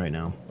his name right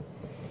now.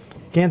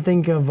 Can't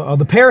think of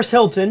the Paris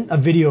Hilton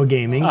of video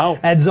gaming. Oh.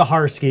 Ed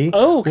Zaharsky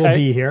Oh, okay. will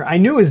be here. I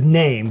knew his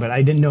name, but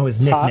I didn't know his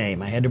Top.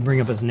 nickname. I had to bring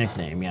up his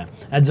nickname. Yeah,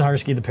 Ed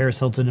Zaharsky, the Paris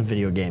Hilton of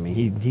video gaming.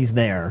 He's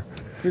there.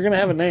 You're going to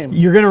have a name.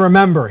 You're gonna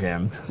remember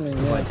him. I mean,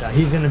 yeah. But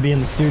he's gonna be in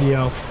the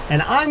studio,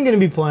 and I'm gonna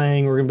be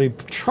playing. We're gonna be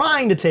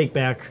trying to take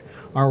back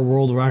our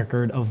world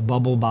record of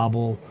Bubble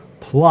Bobble Good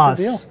plus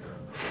deal.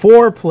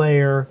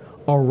 4-player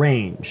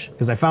arrange.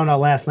 Because I found out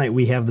last night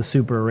we have the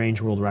super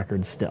arrange world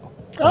record still.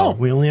 So Oh.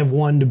 we only have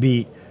one to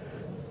beat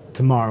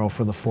tomorrow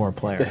for the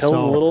 4-player. The hill's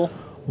So a little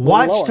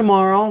watch lower.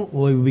 tomorrow.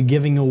 We'll be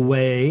giving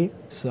away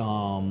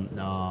some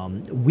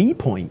Wii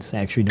points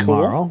actually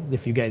tomorrow.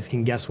 If you guys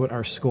can guess what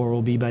our score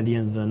will be by the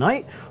end of the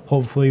night.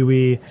 Hopefully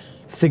we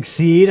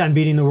succeed on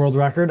beating the world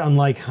record,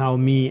 unlike how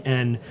me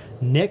and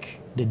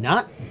Nick did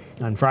not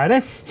on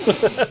Friday.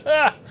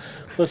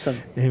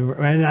 Listen,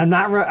 And I'm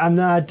not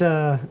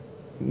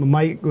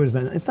Mike, what is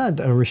that? It's not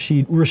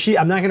Rashid.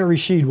 I'm not going to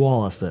Rashid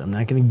Wallace it. I'm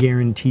not going to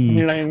guarantee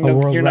You're not a gonna-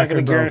 world you're not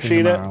record gonna broken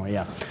guarantee it? tomorrow.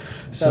 Yeah.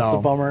 that's a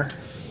bummer.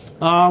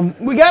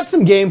 We got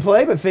some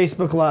gameplay, but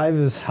Facebook Live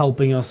is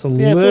helping us a it's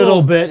a little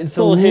little- bit. It's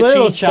a hitchy,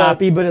 little but-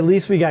 choppy, but at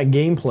least we got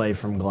gameplay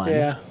from Glenn.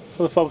 Yeah,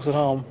 for the folks at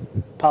home,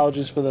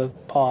 apologies for the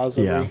pause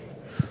every Yeah.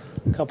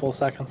 couple of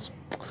seconds.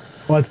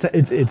 Well,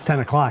 it's 10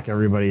 o'clock.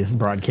 Everybody is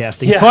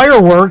broadcasting Yeah.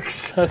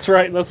 fireworks. That's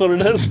right, that's what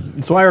it is.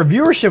 That's why our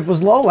viewership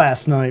was low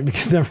last night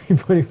because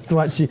everybody was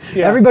watching.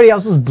 Yeah. Everybody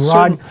else was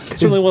broad.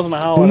 Certainly wasn't a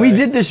holiday. When we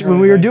did this, or when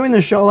we were anything. doing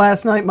the show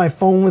last night, my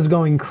phone was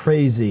going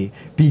crazy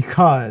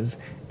because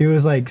it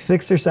was like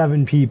 6 or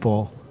 7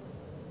 people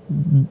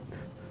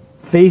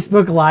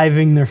Facebook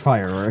living their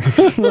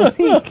fireworks.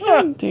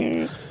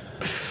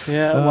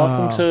 Yeah,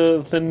 welcome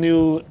to the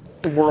new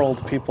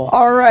world, people.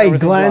 All right,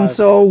 Everything's Glenn. live.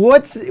 So,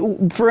 what's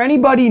for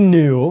anybody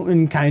new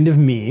and kind of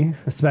me,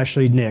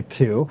 especially Nick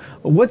too?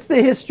 What's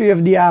the history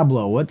of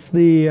Diablo? What's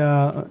the?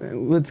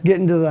 Let's get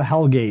into the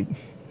Hellgate.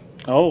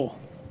 Oh,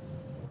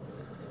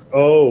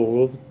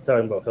 We'll be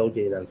talking about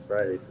Hellgate on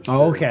Friday. For sure,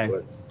 okay.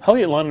 but-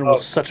 Hellgate London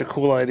was such a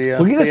cool idea.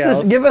 Well, But yeah,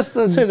 let's give us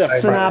the save that for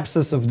Friday.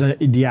 synopsis of the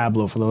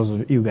Diablo for those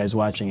of you guys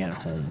watching at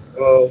home.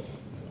 Well,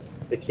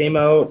 it came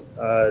out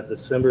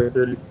December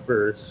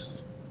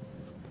 31st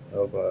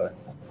of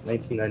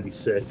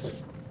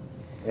 1996,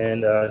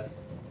 and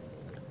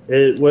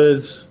it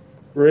was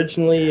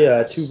originally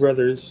Two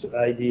Brothers'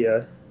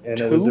 idea, and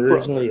it was Two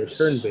originally Brothers.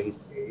 a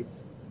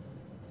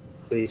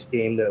turn-based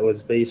game that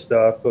was based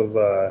off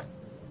of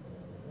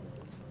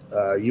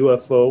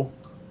UFO,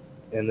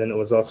 and then it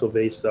was also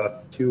based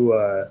off two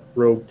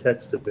rogue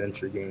text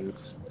adventure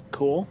games.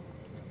 Cool.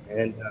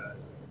 And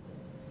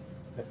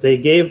they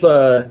gave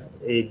a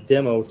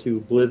demo to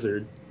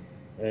Blizzard,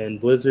 and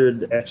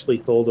Blizzard actually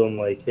told them,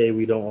 like, hey,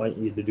 we don't want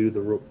you to do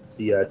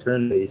the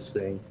turn-based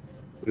thing.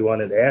 We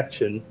wanted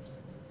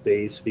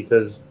action-based,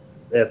 because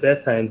at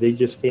that time they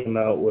just came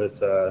out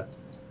with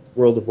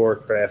World of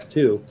Warcraft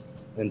 2,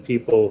 and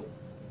people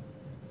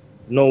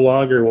no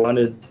longer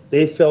wanted,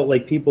 they felt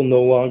like people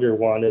no longer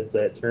wanted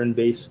that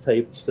turn-based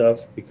type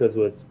stuff, because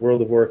with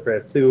World of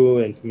Warcraft 2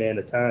 and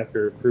Command &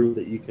 Conquer proved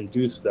that you can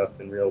do stuff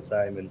in real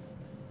time and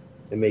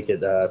make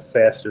it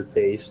faster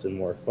paced and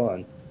more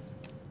fun.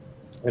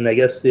 And I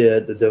guess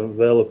the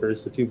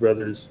developers, the Two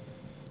Brothers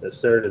that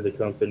started the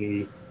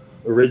company,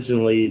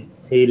 originally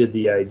hated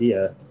the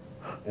idea,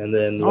 and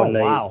then one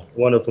night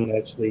one of them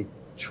actually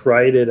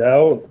tried it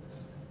out,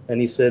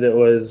 and he said it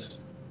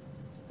was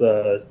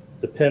the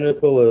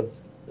pinnacle of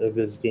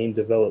his game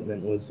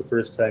development. Was the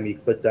first time he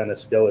clicked on a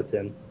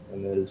skeleton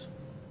and his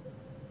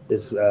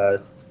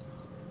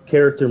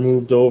character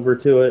moved over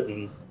to it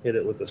and hit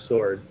it with a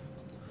sword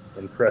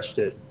and crushed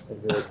it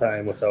in real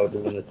time without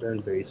doing the turn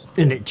base.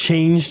 And it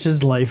changed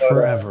his life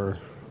forever.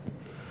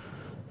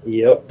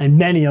 Yep. And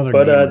many other the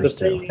gamers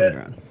thing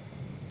too.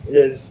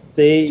 is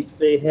they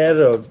had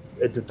a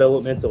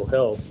developmental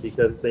hell,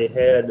 because they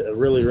had a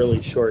really,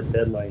 really short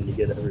deadline to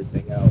get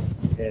everything out.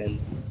 And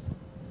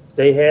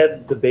they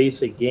had the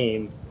basic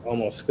game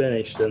almost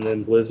finished, and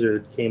then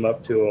Blizzard came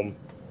up to them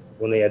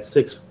when they had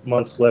 6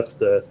 months left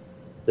to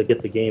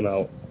get the game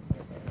out.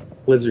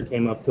 Blizzard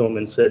came up to them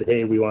and said,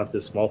 hey, we want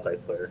this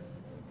multiplayer.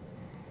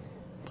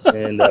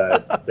 And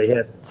they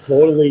had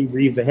totally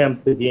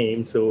revamped the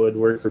game so it would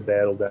work for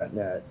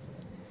Battle.net.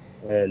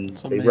 And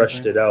they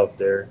rushed it out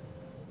there.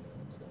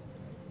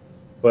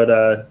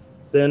 But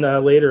then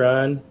later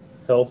on,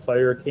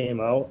 Hellfire came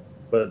out,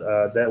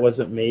 but that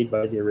wasn't made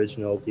by the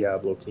original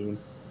Diablo team.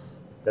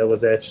 That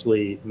was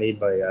actually made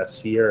by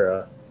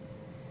Sierra,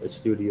 a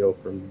studio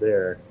from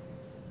there.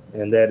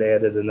 And that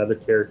added another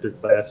character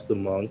class, the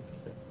Monk.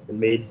 It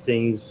made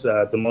things,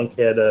 the Monk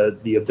had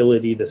the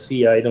ability to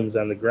see items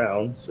on the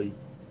ground, so you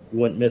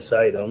wouldn't miss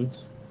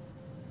items.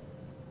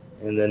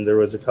 And then there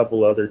was a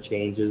couple other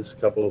changes,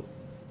 couple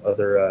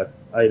other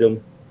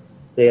item.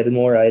 They added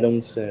more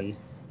items and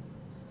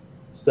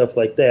stuff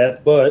like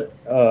that. But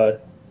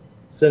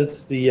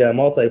since the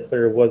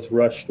multiplayer was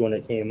rushed when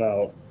it came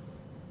out,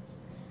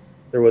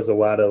 there was a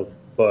lot of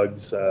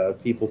bugs.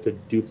 People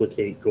could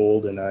duplicate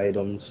gold and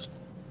items.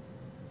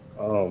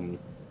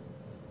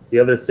 The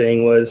other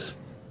thing was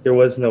there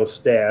was no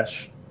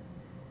stash.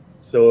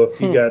 So if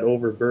you got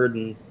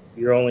overburdened,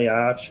 your only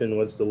option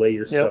was to lay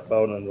your stuff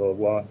out on the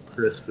lawn,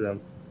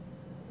 Tristram.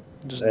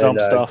 Just dump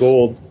stuff.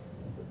 Gold.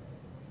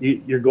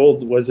 Your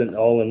gold wasn't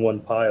all in one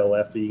pile.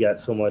 After you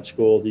got so much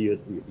gold, you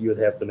would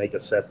have to make a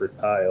separate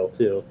pile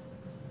too.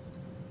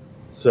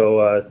 So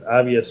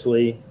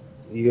obviously,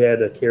 you had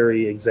to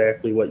carry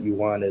exactly what you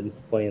wanted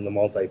playing the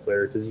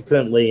multiplayer, because you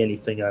couldn't lay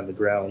anything on the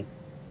ground,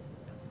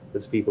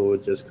 because people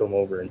would just come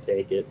over and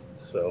take it.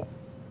 So,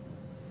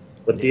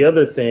 but the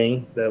other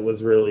thing that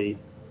was really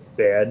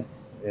bad,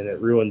 and it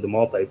ruined the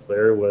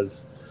multiplayer,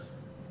 was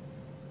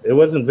it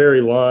wasn't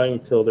very long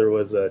until there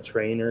was a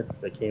trainer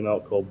that came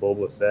out called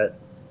Boba Fett.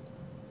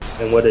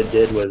 And what it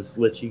did was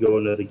let you go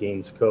into the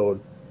game's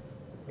code,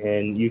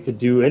 and you could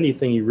do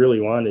anything you really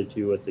wanted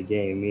to with the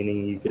game,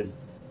 meaning you could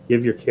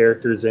give your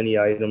characters any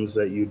items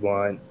that you'd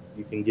want.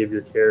 You can give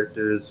your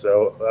characters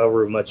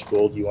however much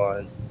gold you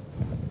want.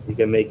 You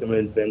can make them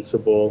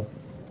invincible.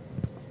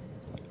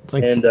 It's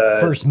like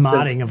first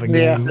modding of a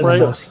game.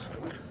 Right.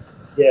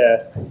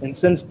 Yeah, and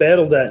since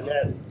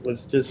Battle.net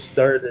was just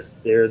started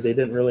there, they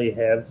didn't really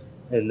have,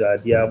 and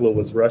Diablo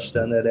was rushed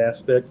on that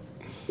aspect.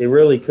 They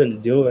really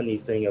couldn't do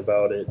anything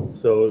about it.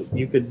 So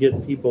you could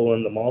get people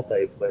in the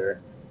multiplayer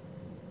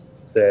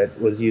that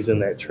was using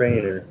that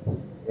trainer,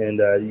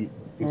 and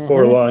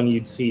before long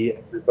you'd see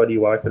everybody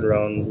walking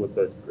around with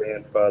a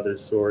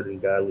grandfather's sword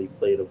and godly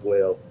plate of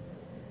whale,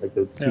 like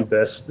the two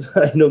best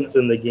items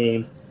in the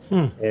game,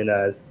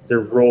 and they're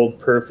rolled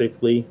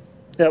perfectly.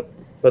 Yep.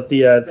 But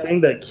the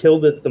thing that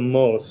killed it the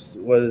most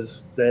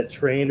was that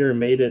trainer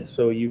made it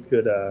so you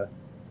could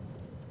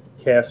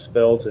cast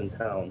spells in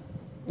town.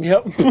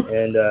 Yep.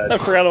 And I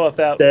forgot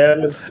about that.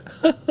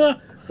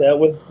 That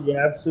was the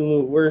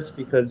absolute worst,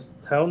 because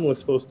town was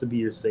supposed to be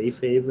your safe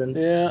haven.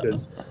 Yeah.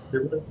 Because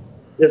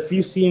if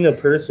you seen a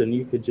person,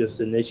 you could just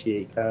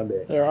initiate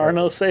combat. There are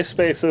no safe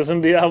spaces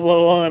in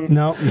Diablo 1.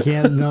 No, you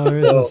can't. No, there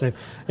is no safe.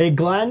 Hey,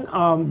 Glenn,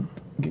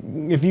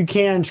 if you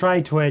can try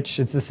Twitch,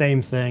 it's the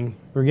same thing.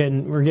 We're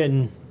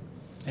getting.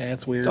 Yeah,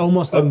 it's weird. It's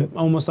almost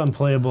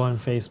unplayable on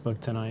Facebook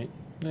tonight.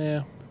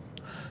 Yeah.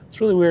 It's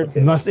really weird.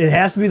 It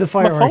has to be the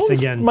fireworks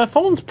again. My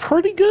phone's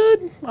pretty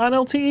good on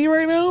LTE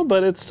right now,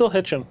 but it's still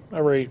hitching.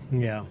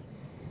 Yeah.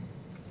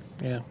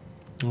 Yeah.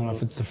 don't know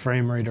if it's the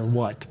frame rate or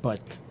what, but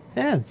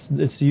yeah, it's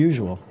the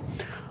usual.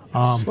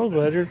 So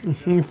glad you're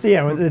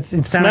It's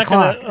 10 smacking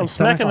o'clock. that. I'm It's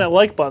 10 smacking that o'clock.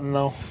 like button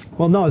though.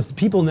 Well, no, it's the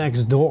people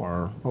next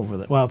door over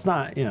there. Well, it's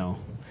not.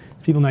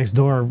 People next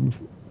door,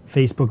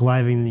 Facebook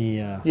living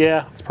the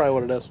Yeah, that's probably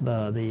what it is.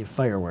 the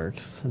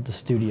fireworks at the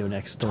studio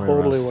next door. to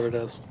Totally us. what it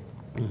is.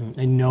 And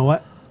you know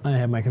what? I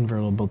have my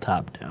convertible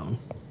top down.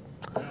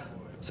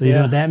 So you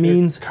know what that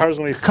means? Your car's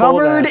gonna be full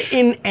Covered of ash.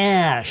 in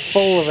ash.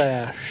 Full of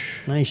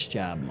ash. Nice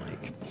job,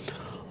 Mike.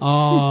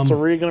 It's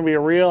gonna be a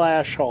real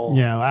ash hole.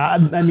 Yeah,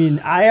 I mean,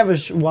 I have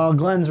while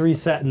Glenn's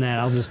resetting that,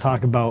 I'll just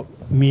talk about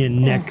me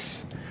and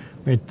Nick's.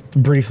 We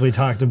briefly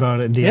talked about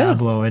it,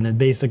 Diablo, and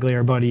basically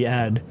our buddy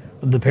Ed,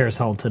 the Paris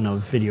Hilton of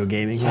video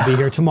gaming, will be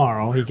here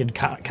tomorrow. He could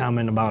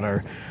comment about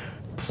our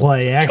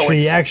play.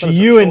 Actually, That is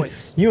a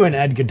choice. you and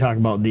Ed could talk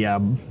about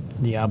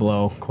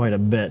Diablo quite a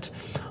bit,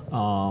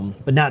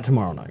 but not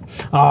tomorrow night.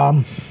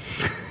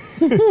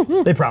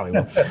 They probably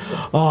will.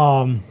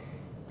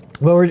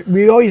 But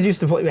we always used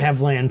to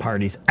have LAN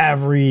parties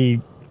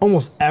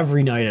almost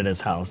every night at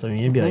his house. I mean,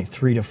 it'd be like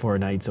 3 to 4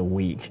 nights a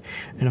week.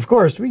 And of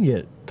course, we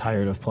get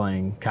tired of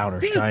playing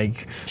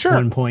Counter-Strike Sure.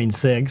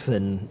 1.6,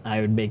 and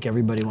I would make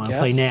everybody want to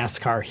play Yes.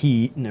 NASCAR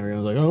Heat, and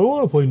everyone was like, I don't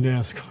want to play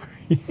NASCAR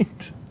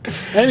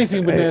Heat.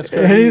 Anything but NASCAR.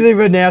 Anything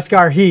but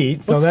NASCAR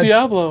Heat. So What's that's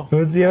Diablo?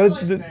 What's the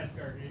other?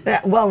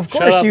 Yeah, well, of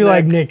Shut course up, you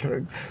like Nick.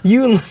 Nick.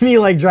 You and me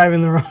like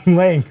driving the wrong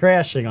way and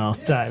crashing all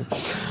the time.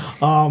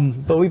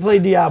 But we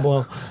played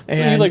Diablo. So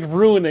you like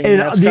ruining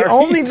And NASCAR. the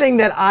only thing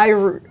that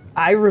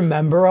I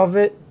remember of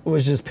it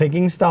was just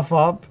picking stuff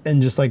up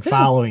and just like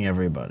following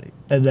everybody.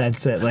 And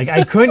that's it. Like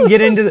I couldn't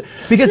get into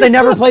because I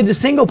never played the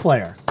single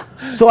player.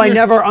 So I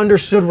never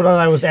understood what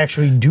I was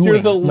actually doing. You're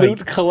the Like,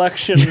 loot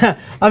collection.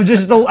 I'm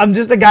just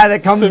the guy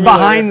that comes Simulator.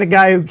 behind the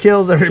guy who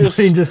kills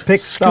everybody and just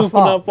picks stuff scooping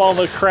up. up all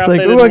the crap. It's like,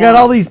 they oh, didn't I got want.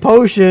 all these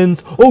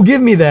potions. Oh,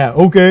 give me that.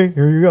 Okay,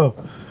 here you go.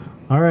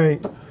 All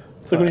right.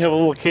 It's like when you have a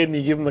little kid and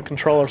you give them the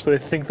controller so they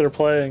think they're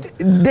playing.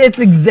 That's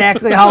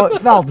exactly how it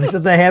felt,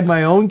 except I had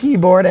my own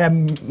keyboard, I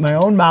had my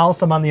own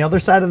mouse. I'm on the other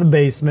side of the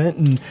basement,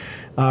 and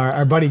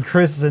our buddy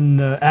Chris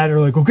and Ed are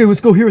like, okay, let's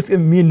go here.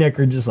 And me and Nick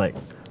are just like,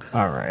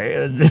 all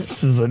right,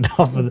 this is enough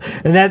of it.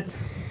 And that,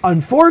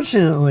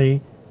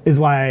 unfortunately, is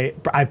why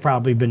I've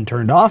probably been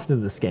turned off to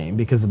this game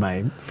because of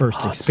my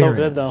first So experience.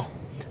 good though.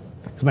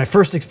 'Cause my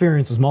first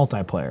experience was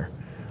multiplayer.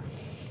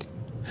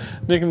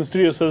 Nick in the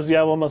studio says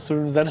Diablo must have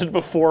been invented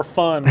before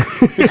fun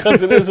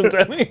because it isn't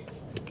any.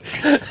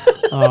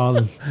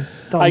 Don't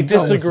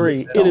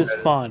Disagree. Don't It is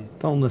fun.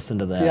 Don't listen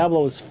to that.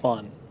 Diablo is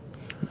fun.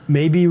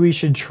 Maybe we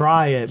should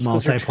try it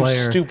Because you're too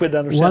multiplayer. stupid to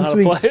understand how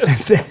to play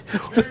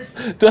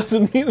it.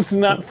 Doesn't mean it's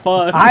not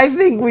fun. I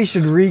think we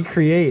should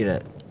recreate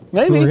it.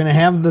 Maybe. We're gonna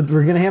have the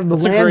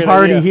That's a LAN great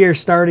party idea. here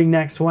starting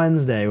next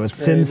Wednesday with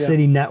That's a great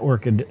SimCity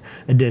Network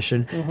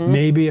Edition.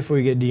 Maybe if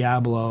we get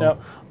Diablo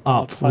Yep.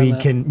 I'll have to up, find we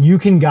that. can. You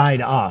can guide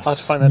us. I'll have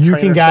to find that You trainer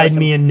can so guide I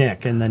me can- and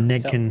Nick, and then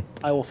Nick Yep. can.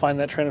 I will find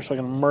that trainer so I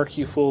can murk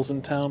you fools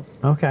in town.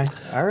 Okay.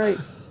 All right.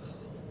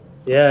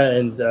 Yeah,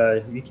 and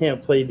you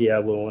can't play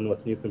Diablo 1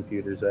 with new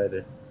computers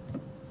either.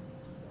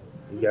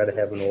 You got to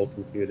have an old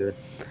computer.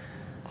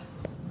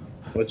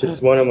 Which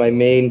is one of my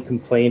main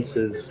complaints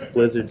is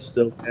Blizzard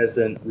still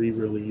hasn't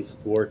re-released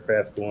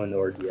Warcraft 1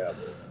 or Diablo.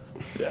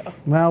 Yeah.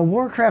 Well,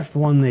 Warcraft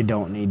 1 they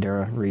don't need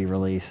to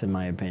re-release, in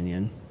my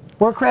opinion.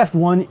 Warcraft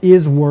 1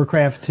 is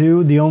Warcraft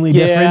 2. The only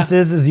Yeah. difference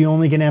is you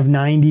only can have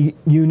 90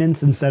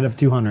 units instead of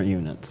 200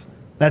 units.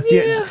 That's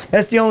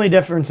the only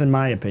difference, in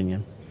my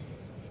opinion.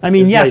 I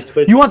mean, Is my yes,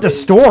 Twitch you want the page-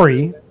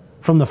 story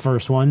from the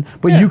first one,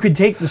 but Yeah. you could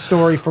take the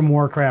story from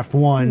Warcraft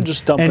 1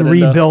 Just dump and it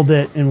into- rebuild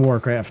it in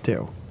Warcraft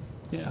 2.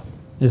 Yeah.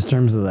 In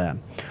terms of that.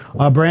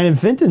 Brandon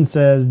Finton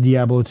says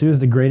Diablo 2 is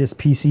the greatest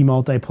PC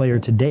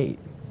multiplayer to date.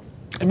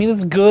 I mean,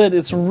 it's good.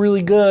 It's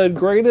really good.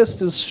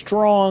 Greatest is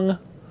strong.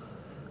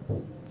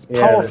 It's Yeah,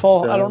 that's powerful.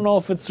 I strong. don't know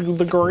if it's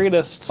the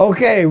greatest.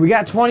 Okay, we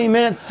got 20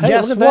 minutes. Hey,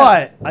 Guess look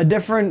what? at A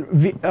different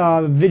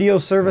video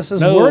service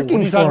is No, working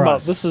what are you for talking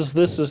us. about?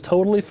 This is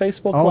totally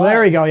Facebook Oh, Live.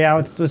 there we go. Yeah,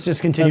 let's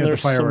just continue And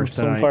with the there's fireworks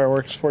some tonight.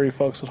 fireworks for you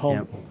folks at home.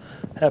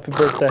 Yep. Happy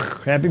birthday.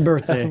 Happy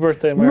birthday. Happy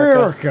birthday,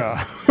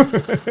 America.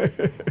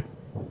 America.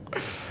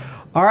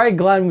 All right,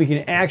 Glenn, we can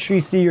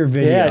actually see your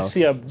video. Yeah, I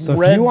see a So if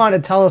red- you want to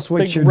tell us what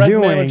Big you're red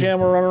doing, mamma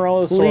jammer running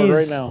around with a sword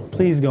right now.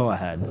 please go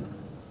ahead.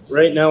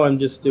 Right now, I'm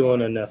just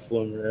doing a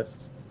Nephilim riff,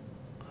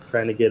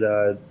 trying to get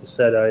the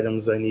set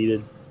items I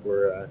needed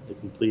for to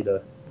complete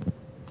a.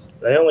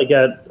 I only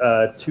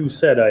got 2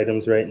 set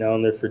items right now,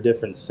 and they're for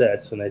different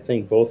sets, and I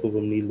think both of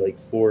them need like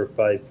 4 or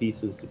 5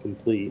 pieces to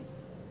complete.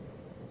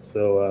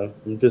 So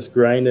I'm just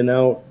grinding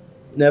out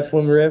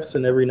Nephilim riffs,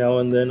 and every now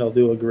and then I'll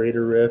do a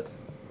greater riff,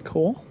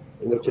 Cool.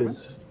 which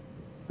is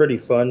pretty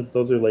fun.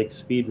 Those are like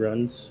speed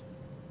runs,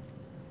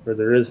 where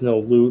there is no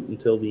loot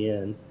until the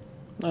end.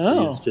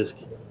 Oh, It's just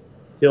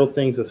kill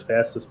things as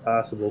fast as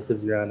possible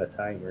because you're on a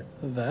timer.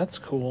 that's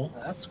cool.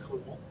 That's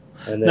cool.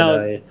 And then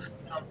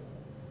Now,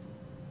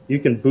 you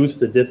can boost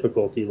the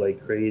difficulty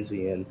like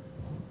crazy, and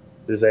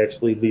there's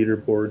actually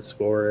leaderboards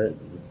for it.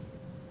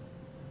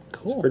 It's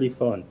Cool. pretty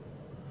fun.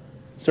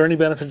 Is there any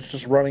benefit to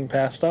just running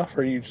past stuff,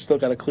 or you still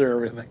got to clear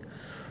everything?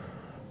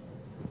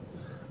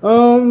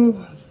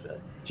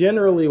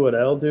 Generally what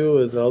I'll do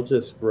is I'll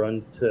just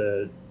run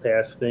to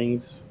past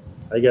things.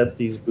 I got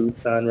these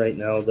boots on right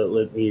now that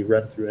let me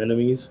run through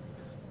enemies.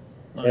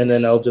 And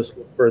then Nice. I'll just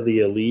look for the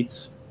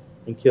elites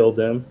and kill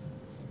them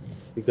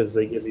because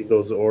they give you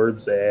those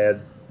orbs that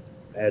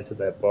add to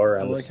that bar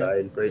on I the like it.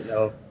 side. Right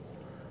now,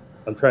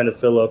 I'm trying to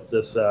fill up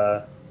this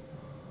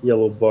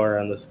yellow bar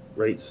on the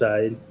right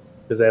side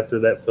because after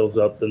that fills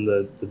up, then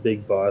the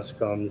big boss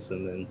comes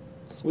and then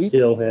Sweet.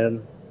 kill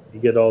him. You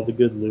get all the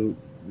good loot.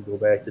 You go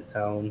back to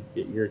town,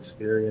 get your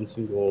experience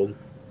and gold.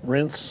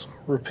 Rinse,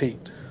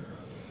 repeat.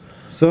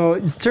 So,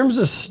 in terms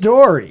of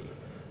story,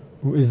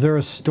 is there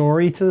a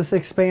story to this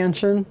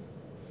expansion?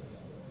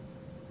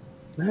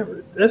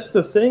 That's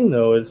the thing,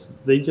 though, is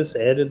they just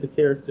added the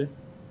character.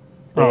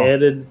 Oh.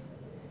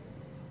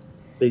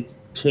 They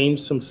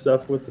changed some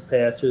stuff with the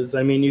patches.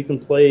 I mean, you can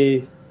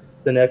play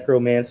the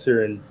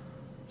Necromancer in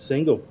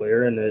single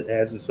player, and it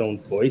adds its own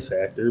voice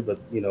actor, but,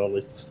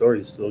 like, the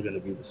story's still going to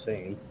be the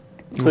same.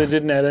 So they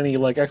didn't add any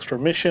like extra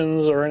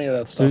missions or any of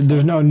that stuff.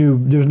 There's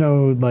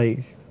no like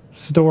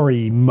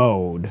story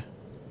mode,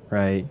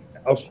 right?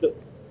 I'll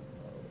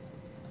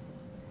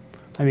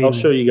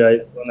show you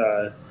guys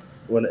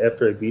when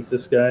after I beat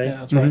this guy. Yeah,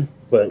 that's right.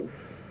 But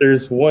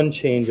there's one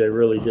change I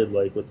really did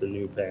like with the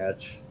new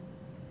patch.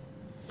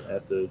 I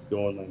have to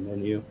go on my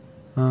menu.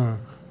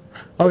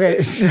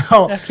 Okay,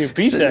 so After you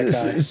beat that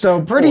guy. So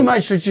pretty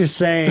much what you're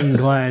saying,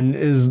 Glenn,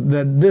 is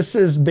that this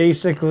is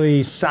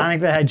basically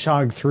Sonic the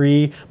Hedgehog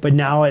 3, but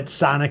now it's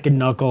Sonic and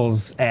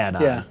Knuckles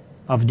add-on Yeah.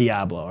 of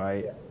Diablo,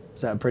 right?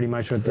 Is that pretty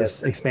much what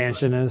this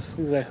expansion is? That's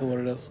exactly what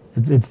it is.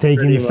 It's taking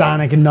Pretty much.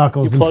 Sonic and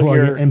Knuckles You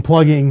and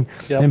plug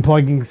your-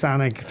 plugging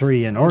Sonic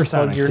 3 in, or Plug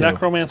Sonic your 2.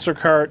 Necromancer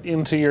cart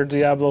into your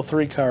Diablo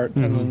 3 cart,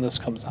 and then this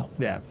comes out.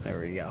 Yeah,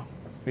 there we go.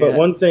 But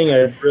one thing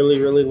I really,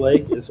 really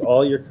like is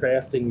all your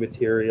crafting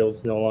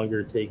materials no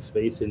longer take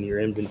space in your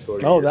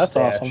inventory. Oh, or that's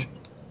stash. awesome.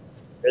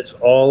 It's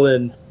all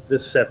in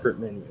this separate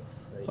menu.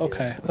 right here.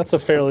 Okay, that's a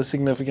fairly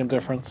significant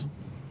difference.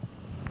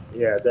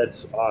 Yeah,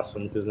 that's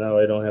awesome because now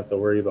I don't have to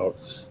worry about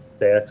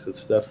stacks of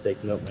stuff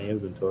taking up my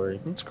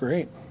inventory. That's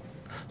great.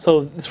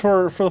 So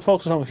for the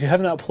folks at home, if you have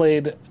not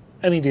played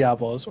any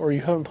Diablos or you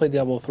haven't played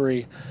Diablo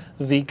 3,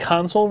 the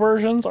console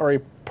versions are a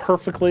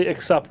perfectly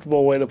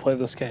acceptable way to play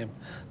this game.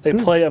 They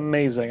play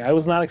amazing. I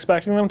was not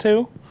expecting them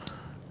to,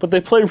 but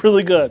they play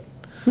really good.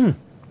 What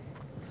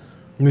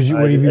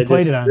have you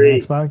played it on? disagree.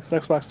 Xbox?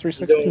 Xbox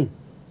 360.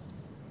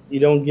 You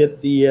don't get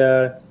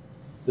the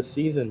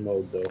season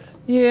mode though.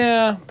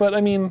 Yeah, but I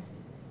mean,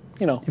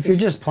 If you're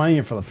just playing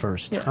it for the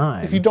first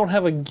time. if you don't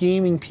have a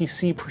gaming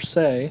PC per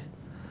se,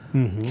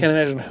 can't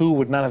imagine who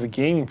would not have a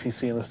gaming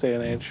PC in this day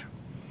and age.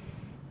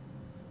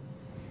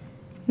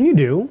 You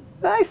do.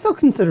 I still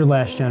consider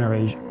last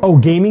generation. Oh,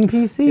 gaming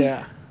PC?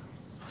 Yeah.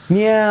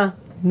 Yeah.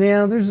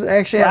 There's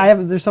actually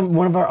there's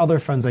one of our other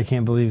friends I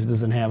can't believe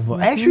doesn't have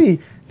one. Actually,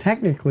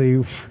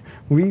 technically,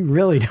 we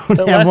really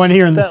don't have one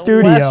here in the that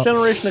studio. Last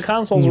generation of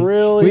consoles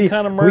really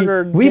kind of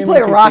murdered. We gaming play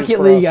PCs Rocket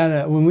for League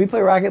us. when we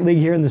play Rocket League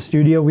here in the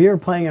studio. We are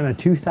playing on a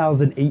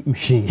 2008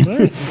 machine.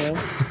 Nice,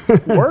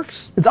 man.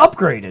 Works. It's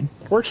upgraded.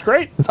 Works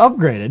great. It's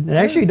upgraded. It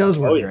actually does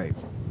work Oh, yeah. great.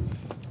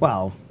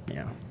 Well,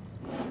 yeah.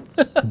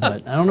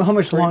 But I don't know how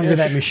much longer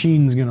that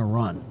machine's gonna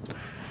run.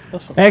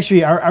 Listen,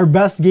 Actually, our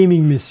best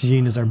gaming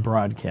machine is our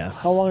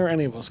broadcast. how long are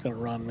any of us going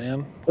to run,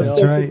 man?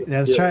 That's right.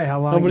 That's right. How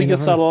long? Nobody you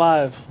gets never- out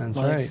alive. That's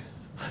Like,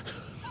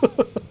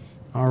 right.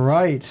 All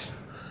right.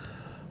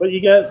 But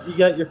you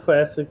got your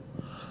classic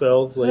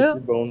spells like Yeah. your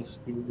bone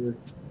speeder.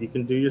 You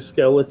can do your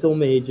skeletal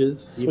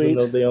mages, Sweet. even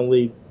though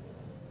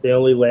they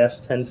only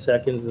last 10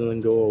 seconds and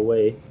then go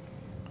away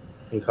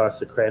and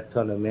cost a crap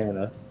ton of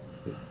mana.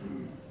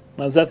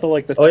 Now, is that the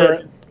Oh,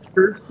 turret? yeah.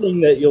 First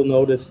thing that you'll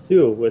notice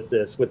too with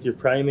your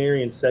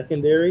primary and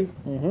secondary,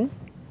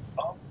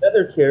 all the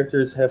other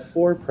characters have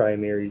 4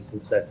 primaries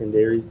and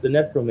secondaries. The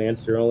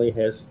Necromancer only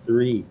has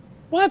 3.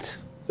 What?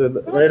 So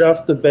right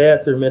off the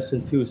bat, they're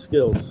missing 2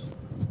 skills.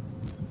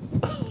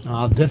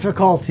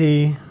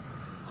 Difficulty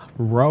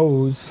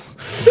rose.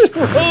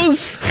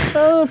 Those?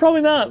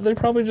 Probably not. They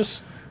probably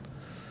just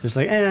Just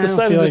like, I don't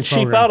decided feel to like cheap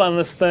program- out on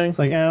this thing. It's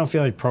like I don't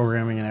feel like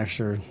programming an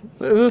extra.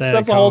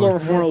 That's a holdover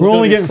from when it was We're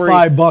only gonna be getting free.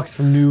 $5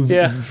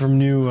 from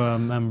new Yeah.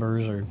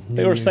 members or.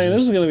 They were saying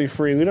this is going to be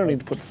free. We don't need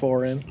to put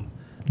 4 in.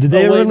 Did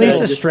they Oh, wait, release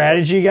no. a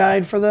strategy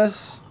guide for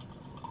this?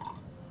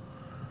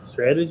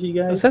 Strategy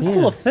guys? Is that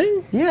still a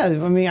thing? Yeah, I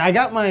mean, I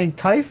got my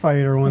TIE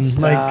Fighter one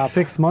like Stop.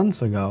 6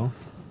 months ago.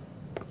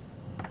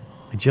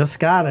 I just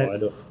got I it.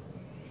 don't.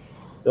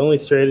 The only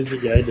strategy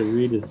guide to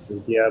read is the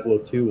Diablo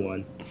 2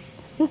 one.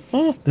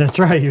 That's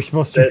right. You're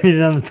supposed to read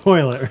it on the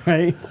toilet,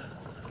 right?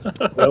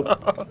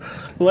 Nope.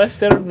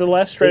 The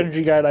last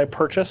strategy guide I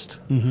purchased,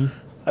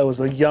 I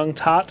was a young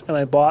tot, and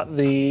I bought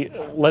the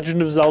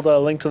Legend of Zelda: A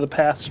Link to the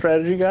Past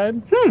strategy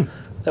guide.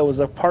 That was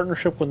a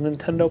partnership with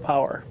Nintendo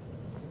Power.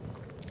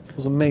 It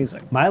was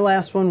amazing. My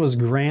last one was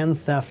Grand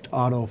Theft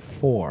Auto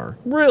 4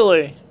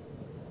 Really?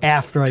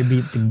 after I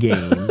beat the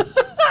game.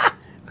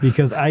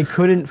 because I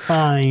couldn't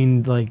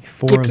find like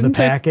four of the didn't they-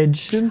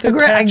 package. didn't they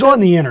I patch go it? on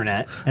the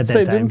internet at that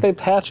Say, time. didn't they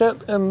patch it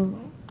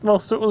and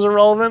most of it was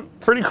irrelevant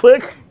pretty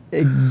quick?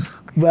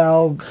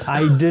 Well,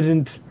 I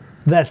didn't.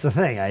 That's the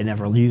thing. I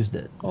never used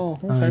it. Oh,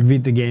 I okay.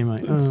 beat the game.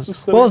 Like, It's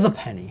just well, it was that- a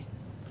penny.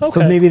 Okay.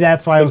 So maybe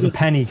that's why it was a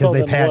penny, because So they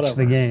then patched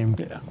the whatever. game.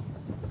 Yeah.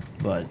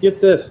 But Get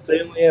this,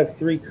 they only have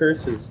 3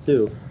 curses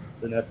too.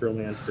 The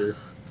Necromancer,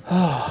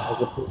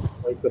 as opposed to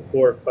like the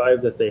 4 or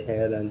 5 that they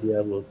had on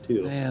Diablo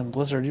 2. Man,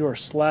 Blizzard, you are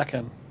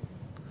slacking.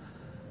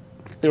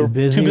 They too were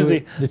busy. too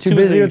busy. They're too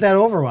busy with that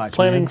Overwatch.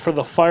 Planning man. for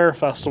the Fire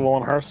Festival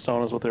in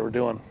Hearthstone is what they were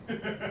doing, They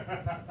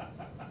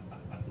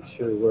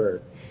sure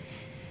were.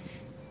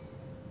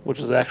 which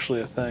is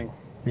actually a thing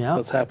Yeah.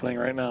 that's happening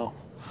right now.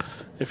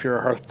 If you're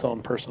a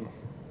Hearthstone person.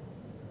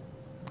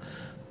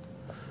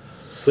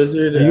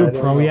 Blizzard. Are you I a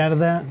don't pro know. out of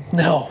that?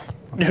 No.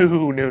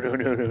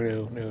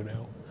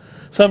 No.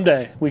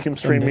 Someday we can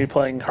stream Someday. me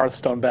playing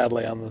Hearthstone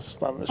badly on this.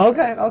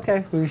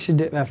 Okay. We should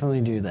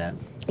definitely do that.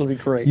 It'll be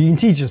great. You can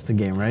teach us the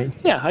game, right?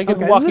 Yeah, I can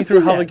Okay, walk you let's through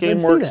do how that. the game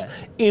Let's do works that.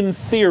 in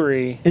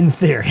theory, In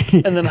theory.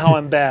 and then how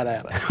I'm bad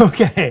at it.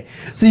 Okay.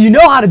 So you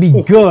know how to be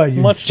good,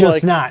 you're Much just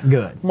like- not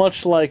good.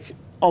 Much like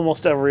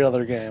almost every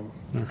other game.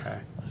 Okay.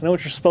 I know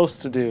what you're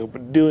supposed to do,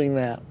 but doing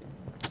that.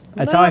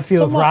 That's how I Not feel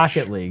so with much.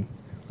 Rocket League.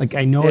 Like,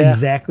 I know Yeah.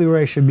 exactly where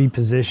I should be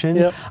positioned.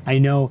 Yep. I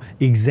know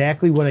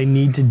exactly what I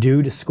need to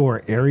do to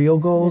score aerial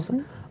goals.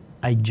 Mm-hmm.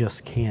 I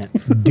just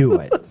can't do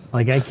it.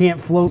 Like, I can't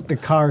float the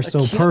car so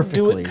Can't do it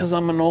perfectly. because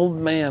I'm an old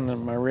man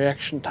and my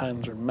reaction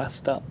times are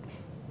messed up.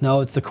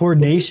 No, it's the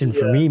coordination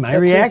for Yeah, me. My that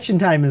too. reaction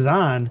time is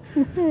on,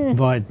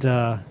 but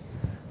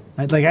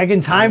I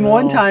can time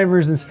one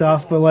timers and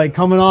stuff, but like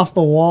coming off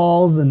the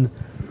walls and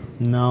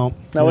no,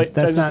 No, wait,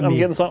 that's not I'm me.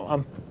 getting some.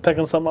 I'm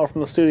picking something out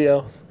from the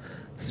studio.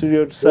 The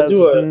studio just We'll says,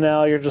 do it.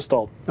 "No, you're just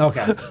old."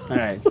 Okay, all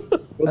right.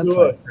 We'll That's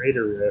do a fine.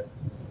 Greater Rift,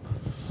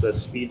 the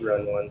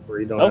speedrun one, where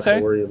you don't have Okay.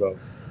 to worry about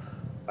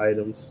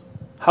items.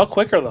 How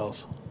quick are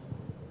those?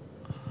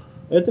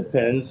 It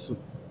depends.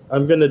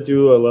 I'm gonna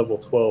do a level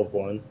 12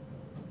 one,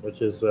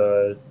 which is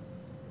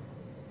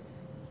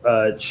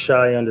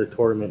shy under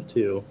Torment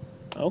 2.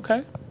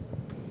 Okay.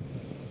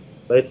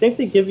 But I think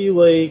they give you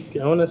like,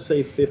 I want to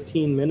say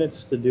 15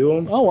 minutes to do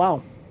them. Oh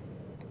wow.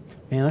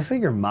 Man, it looks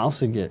like your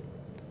mouse would get.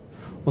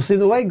 Well, see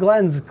the way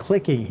Glenn's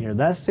clicking here.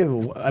 That's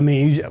the. I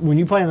mean, when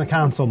you play on the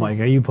console, Mike,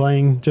 are you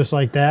playing just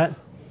like that?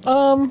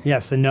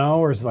 Yes and no,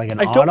 or is it like an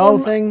auto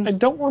thing? I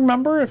don't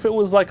remember if it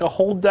was like a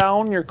hold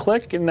down your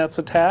click and that's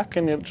attack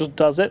and it just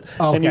does it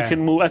and you Okay.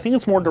 can move. I think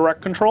it's more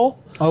direct control.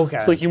 Okay.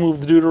 It's like you move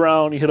the dude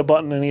around, you hit a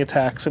button and he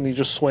attacks and he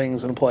just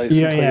swings in place.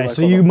 Yeah, until yeah. you, like,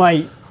 So hold you up.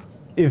 might,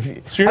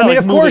 if So you're I not, mean,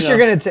 like, of course, moving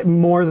you're gonna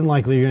more than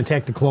likely you're gonna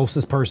attack the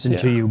closest person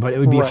to Yeah. you, but it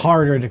would be Right.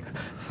 harder to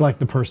select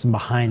the person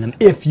behind them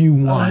if you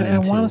wanted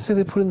I to. want to say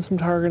they put in some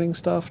targeting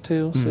stuff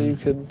too, so you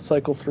could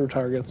cycle through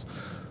targets.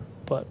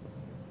 But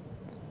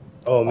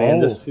Oh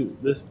man, Oh.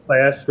 this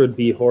class would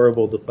be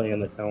horrible to play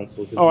on the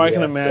console. 'cause I you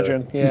can have to-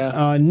 imagine.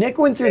 Yeah. Nick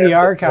went through the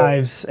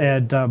archives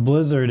at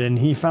Blizzard and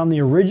he found the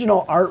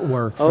original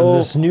artwork for Oh,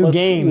 this new let's-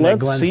 game that let's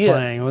Glenn's see it.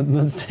 playing.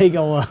 Let's take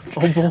a look.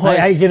 Oh, boy.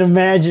 I can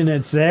imagine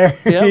it's there.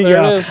 Yeah, Here you there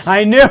it go. is.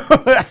 I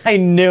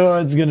knew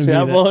it was gonna be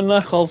Diablo that. and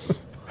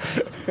Knuckles.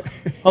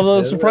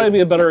 Although this would probably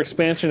be a better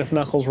expansion if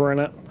Knuckles were in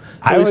it.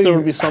 I At least there would-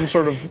 would be some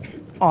sort of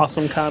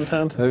awesome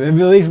content. There'd at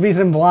least be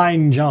some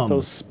blind jumps.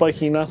 Those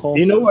spiky Knuckles.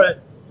 You know what?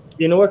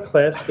 You know what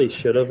class they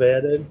should have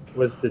added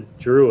was the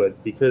Druid,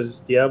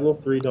 because Diablo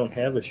 3 don't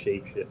have a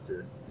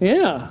shapeshifter.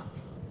 Yeah.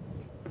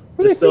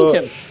 What are they So,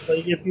 thinking?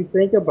 like, if you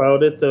think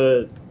about it,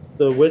 the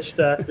Witch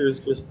Doctor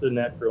is just the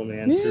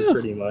Necromancer, Yeah.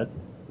 pretty much.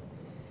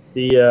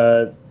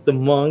 The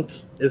Monk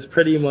is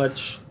pretty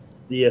much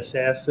the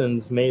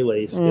Assassin's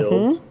melee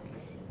skills.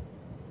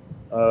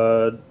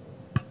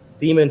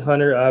 Demon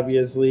Hunter,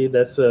 obviously,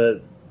 that's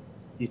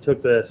you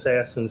took the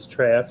Assassin's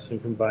traps and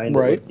combined it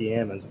Right. with the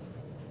Amazon.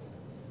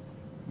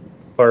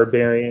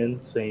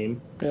 Barbarian,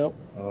 same. Yep.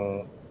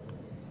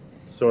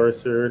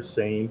 Sorcerer,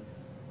 same.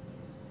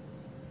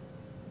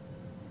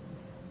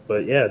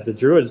 But yeah, the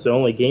Druid's the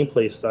only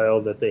gameplay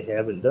style that they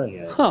haven't done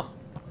yet. Huh.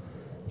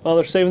 Well,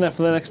 they're saving that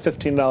for the next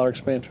 $15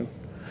 expansion.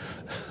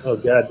 Oh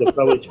god, they'll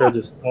probably charge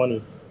us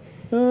 20.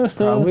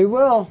 Probably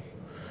will.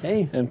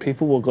 Hey, And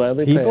people will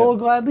gladly pay people will it.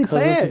 gladly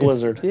 'Cause pay it's it.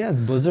 Blizzard. Yeah, it's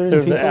Blizzard. They're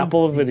and the people,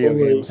 Apple of video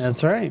people will- games.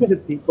 That's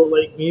right. People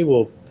like me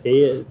will pay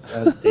it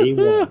on day one.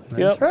 Yep.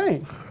 That's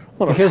right.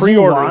 I'm gonna Because you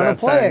pre-order want to that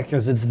play it thing.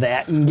 because it's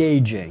that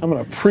engaging. I'm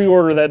gonna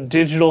pre-order that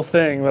digital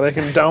thing that I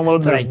can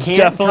download. That I There's can't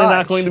definitely not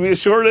touch. going to be a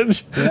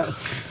shortage. Yeah,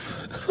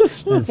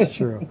 that's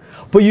true.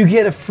 But you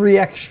get a free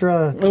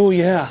extra Oh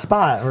yeah.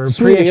 spot or a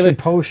Sweet, free I get extra a-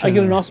 potion. I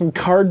get an awesome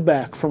card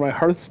back for my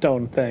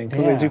Hearthstone thing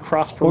because Yeah. they do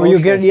cross Or promotion. you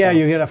get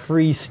you get a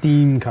free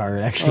Steam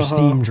card, extra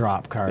Steam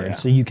drop card, Yeah.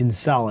 so you can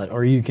sell it,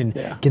 or you can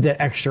Yeah. get that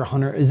extra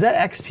 100. Is that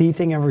XP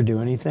thing ever do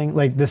anything?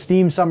 Like the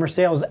Steam summer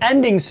sale is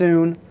ending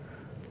soon,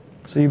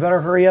 so you better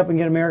hurry up and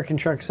get American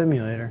Truck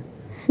Simulator.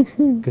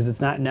 because it's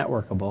not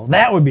networkable.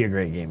 That would be a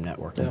great game,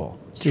 networkable.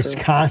 Yeah, it's Just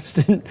true.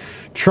 constant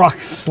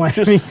trucks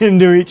slamming Just-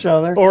 into each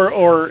other.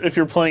 Or if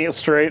you're playing it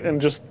straight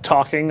and just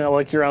talking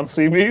like you're on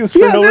CBs for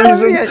Yeah, no no,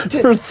 reason yeah,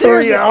 for 3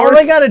 seriously, hours. all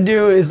they got to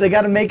do is they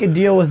got to make a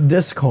deal with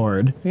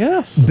Discord.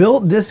 Yes.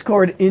 Built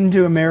Discord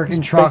into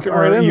American Truck it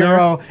or right in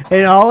Euro,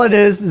 and all it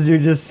is you're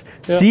just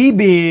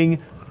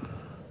CBing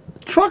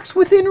trucks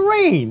within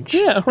range.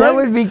 Yeah, That right.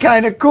 would be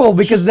kind of cool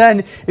because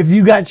then if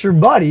you got your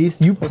buddies,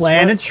 you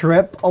plan right. a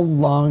trip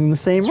along the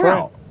same right.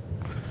 route.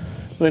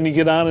 Then you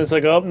get on, it's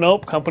like, oh,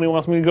 nope, company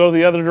wants me to go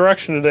the other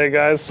direction today,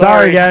 guys.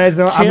 Sorry, guys.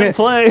 Can't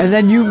play. And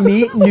then you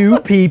meet new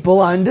people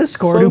on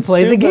Discord So who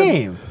play the stupid.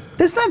 game.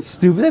 That's not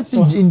stupid. That's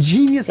an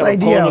ingenious gotta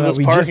pull idea into that this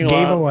we just parking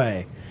gave lot.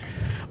 away.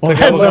 Well, Pick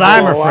that's up what a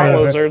I'm couple of afraid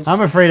of. lizards.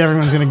 I'm afraid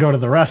everyone's going to go to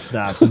the rest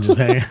stops and just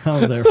hang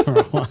out there for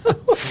a while.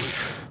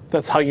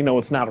 That's how you know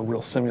it's not a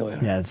real simulator.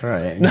 Yeah, that's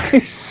right.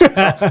 Nice.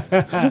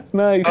 How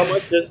Nice.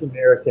 much is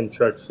American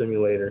Truck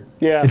Simulator?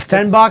 Yeah. It's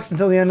 $10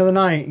 until the end of the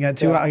night. You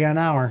got I got an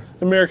hour.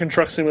 American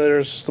Truck Simulator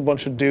is just a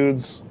bunch of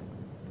dudes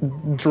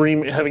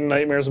having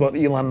nightmares about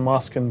Elon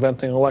Musk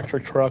inventing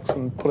electric trucks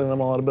and putting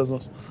them all out of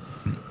business.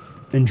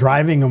 And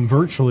driving them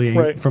virtually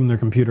Right. from their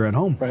computer at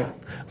home. Right.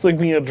 It's like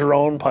being a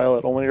drone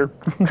pilot, only you're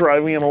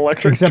driving an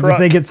electric Except truck. if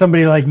they get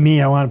somebody like me,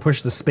 I want to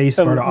push the space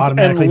bar to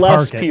automatically and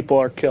less park it. people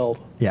are killed.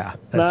 Yeah,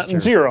 that's Not true.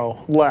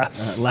 zero,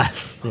 less.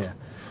 Less, yeah.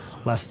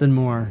 Less than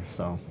more,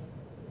 so.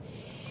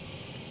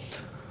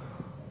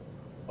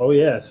 Oh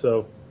yeah,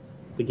 so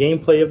the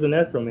gameplay of the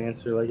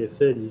Necromancer, like I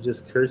said, you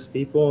just curse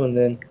people, and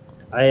then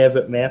I have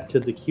it mapped to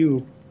the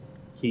Q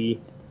key,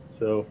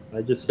 so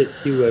I just hit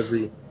Q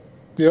every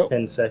Yep.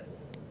 10 seconds.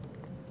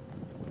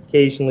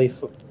 Occasionally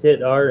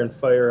hit R and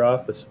fire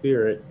off a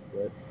spirit,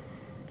 but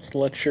Just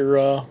let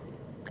your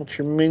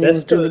minions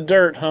That's do the- the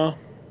dirt, huh?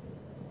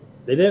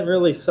 they didn't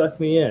really suck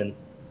me in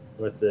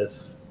with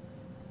this.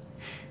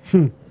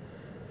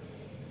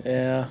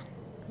 Yeah.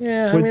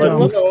 Yeah, I With mean, it them.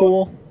 looks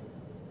cool.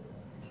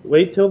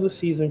 Wait till the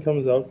season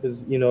comes out,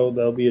 because,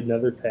 there'll be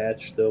another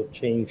patch, they'll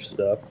change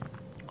stuff.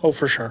 Oh,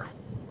 for sure.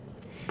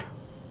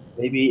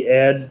 Maybe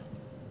add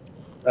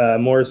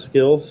more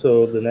skills,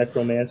 so the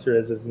Necromancer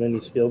has as many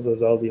skills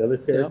as all the other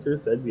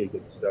characters. That'd be a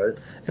good start.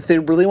 If they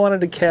really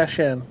wanted to cash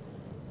in,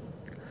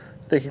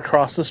 they could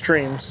cross the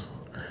streams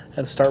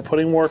and start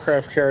putting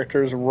Warcraft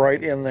characters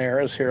right in there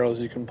as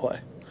heroes you can play.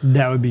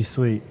 That would be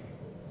sweet.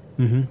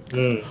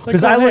 It's like,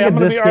 'Cause I oh, look hey, at I'm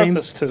going to this be game-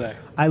 Arthas today.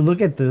 I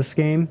look at this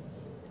game,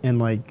 and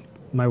like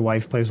my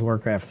wife plays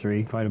Warcraft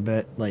 3 quite a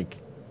bit. Like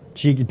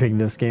she could pick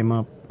this game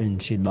up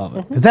and she'd love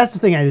it. Because that's the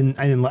thing I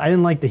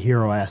didn't like the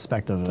hero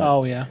aspect of it,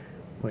 Oh, yeah.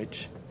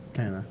 which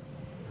kind of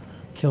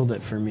killed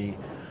it for me.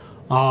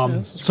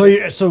 this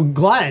is So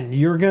Glenn,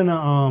 you're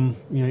gonna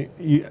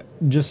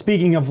just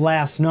speaking of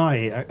last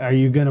night, are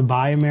you gonna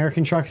buy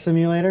American Truck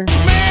Simulator?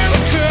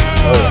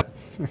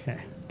 Okay.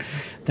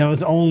 That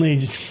was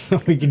only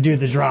so we could do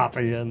the drop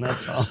again.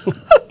 That's all.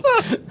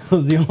 That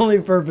was the only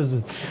purpose.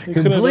 could've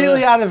done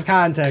Completely that- out of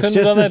context. couldn't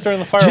have done that during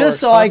the fireworks, just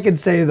so huh? I could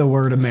say the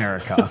word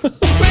America.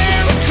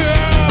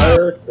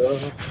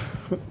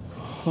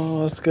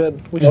 Oh, that's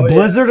good. We Is should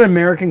Blizzard an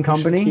American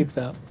company? keep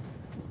that.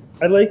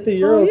 I like the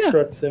Euro yeah.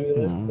 Truck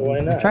Simulator, so why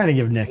not? I'm trying to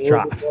give Nick A little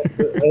drop. bit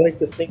more- I like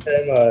to think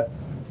I'm a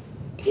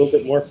little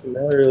bit more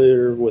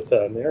familiar with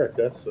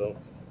America, so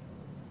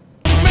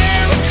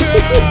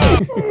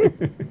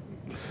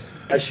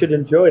I should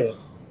enjoy it.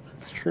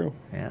 It's true.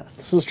 Yes.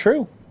 This is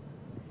true.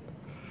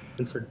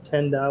 And for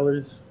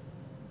 $10,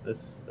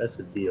 that's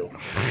a deal.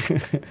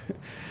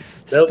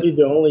 That'll be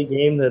the only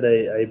game that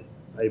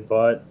I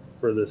bought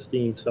for the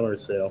Steam Summer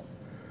Sale.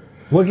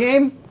 What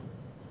game?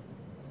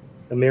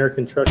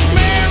 American Truck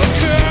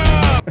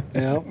Simulator.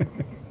 Yeah.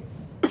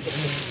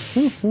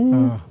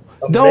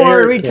 Don't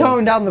worry, we American.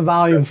 toned down the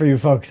volume for you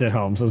folks at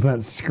home, so it's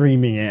not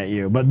screaming at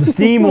you. But the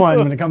Steam one,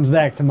 when it comes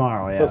back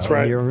tomorrow, yeah. That's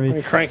right. you're- Let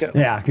me crank it.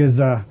 Yeah, because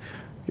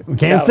we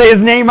can't Yeah. say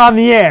his name on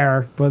the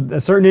air, but a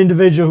certain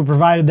individual who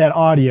provided that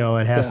audio,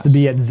 it has to Yes.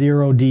 be at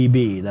 0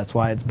 dB. That's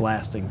why it's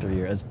blasting through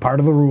here. It's part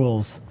of the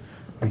rules.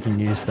 We can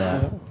use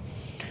that.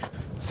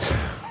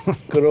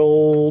 Good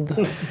old,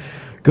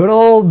 Good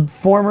old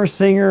former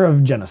singer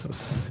of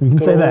Genesis. We can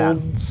say that.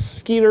 old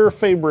Skeeter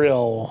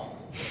Fabriel.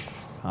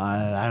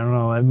 I don't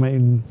know. I might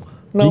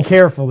Nope. be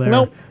careful there.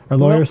 Nope. Our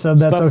lawyer Nope. said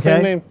It's that's not the same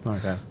okay. name.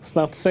 Okay. It's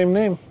not the same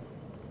name.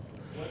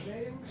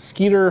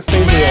 Skeeter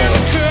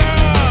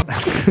Fabriel.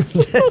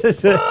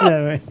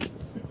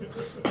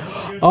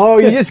 Oh,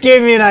 you just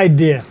gave me an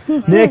idea.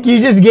 Nick, you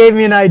just gave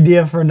me an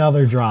idea for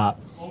another drop.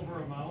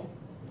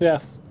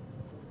 Yes.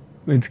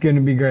 It's going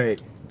to be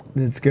great.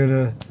 It's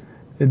going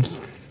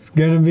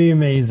to be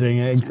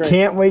amazing. I great.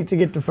 can't wait to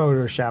get to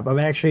Photoshop. I'm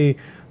actually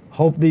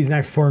hope these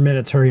next 4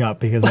 minutes hurry up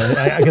because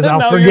because I'll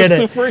Now forget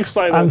you're it. super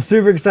excited. I'm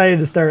super excited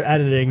to start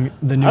editing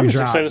the new I'm just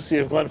drop. excited to see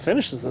if Glenn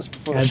finishes this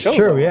before the That's show's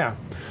true, over. yeah.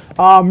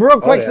 Real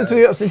quick,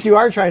 yeah. since you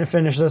are trying to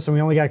finish this and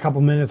we only got a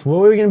couple minutes, what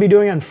are we going to be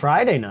doing on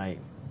Friday night?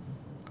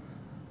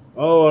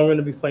 Oh, I'm going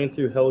to be playing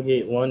through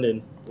Hellgate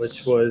London,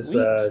 which was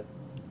Sweet.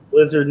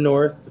 Blizzard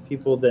North, the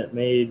people that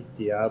made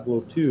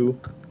Diablo 2.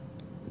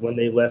 when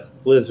they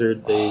left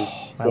Blizzard, they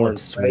that formed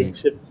looks sweet.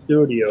 Flagship It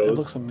Studios,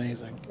 looks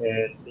amazing.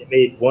 and they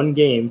made one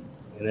game,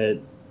 and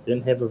it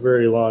didn't have a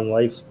very long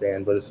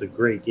lifespan, but it's a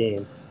great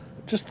game.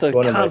 Just the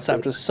One of my concept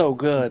favorites. is so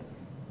good.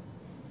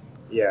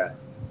 Yeah.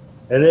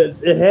 And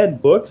it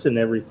had books and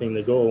everything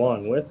to go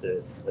along with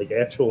it, like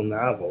actual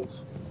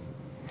novels.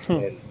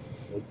 And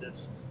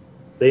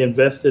they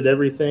invested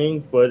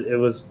everything, but it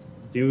was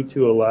due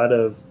to a lot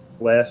of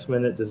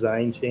last-minute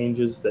design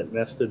changes that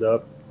messed it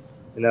up.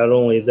 And not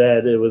only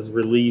that, it was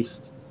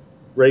released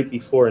right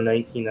before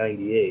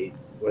 1998,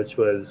 which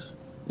was,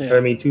 Yeah.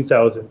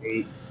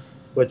 2008,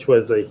 which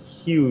was a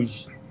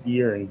huge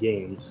year in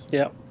games.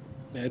 Yep.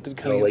 Yeah, it did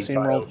kind of Like get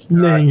steamrolled.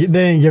 They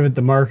didn't give it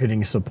the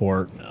marketing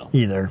support No.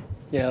 either.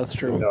 Yeah, that's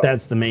true. No.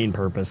 That's the main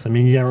purpose. I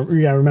mean, you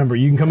gotta remember,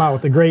 you can come out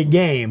with a great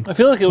game, I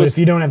feel like it but was. if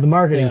you don't have the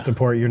marketing yeah.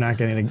 support, you're not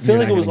going to. I feel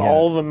like it was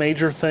all the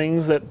major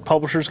things that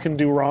publishers can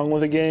do wrong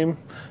with a game.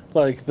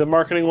 Like the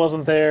marketing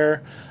wasn't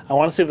there. I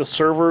want to say the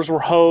servers were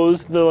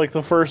hosed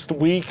the first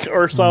week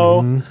or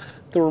so. Mm-hmm.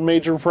 There were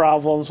major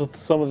problems with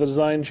some of the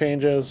design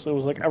changes. It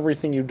was like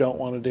everything you don't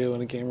want to do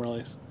in a game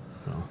release.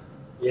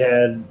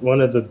 Yeah,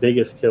 one of the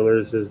biggest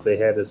killers is they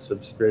had a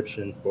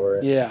subscription for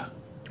it. Yeah.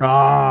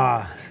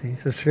 See,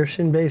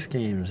 subscription-based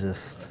games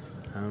just,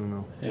 I don't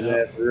know. And Yeah.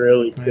 that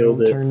really They killed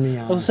don't it. turn me I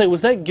was on. gonna say,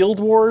 was that Guild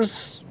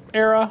Wars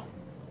era,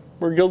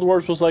 where Guild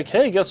Wars was like,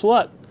 "Hey, guess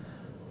what?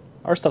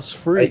 Our stuff's I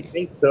free."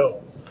 think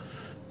so.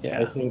 I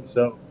Yeah. think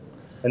so.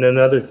 And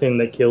another thing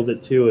that killed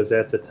it too is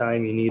at the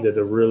time you needed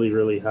a really,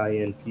 really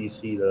high-end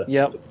PC to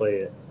Yep. play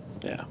it.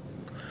 Yeah.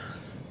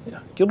 Yeah.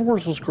 Guild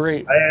Wars was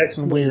great. I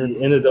actually Weird.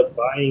 ended up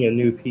buying a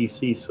new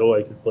PC so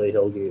I could play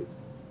Hellgate.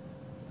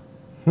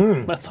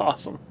 That's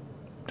awesome.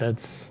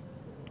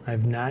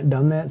 I've not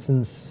done that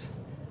since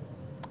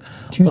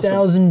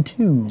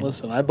 2002.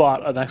 Listen, I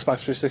bought an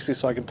Xbox 360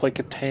 so I could play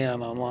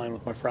Catan online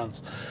with my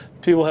friends.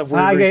 People have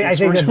weird I reasons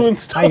think for doing that,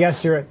 stuff. I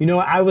guess you're. You know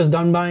what? I was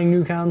done buying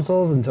new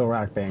consoles until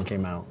Rock Band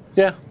came out.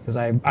 Yeah. Because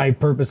I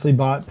purposely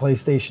bought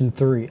PlayStation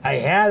 3. I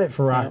had it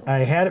for I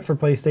had it for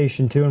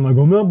PlayStation 2. And I'm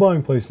like, I'm not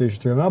buying PlayStation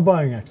 3. I'm not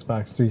buying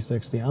Xbox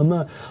 360. I'm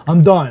done.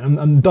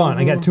 I'm done.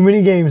 I got too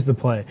many games to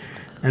play.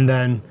 And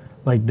then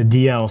like the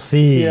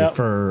DLC Yep.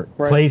 for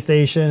Right.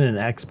 PlayStation and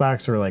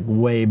Xbox are like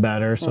way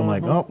better. So I'm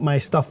like, oh, my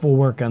stuff will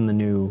work on the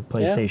new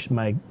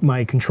PlayStation.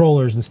 My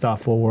controllers and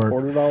stuff will work.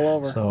 Ordered all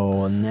over.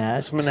 So and that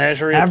It's a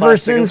menagerie of ever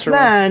plastic since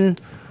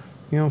instruments.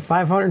 then,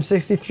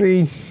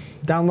 563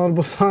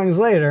 downloadable songs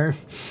later,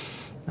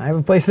 I have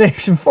a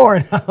PlayStation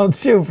 4 now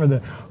too for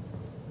the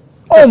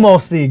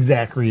almost the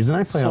exact reason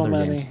I play so other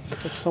many. games.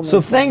 It's so many. So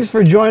thanks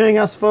for joining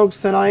us,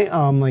 folks, tonight.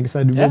 Like I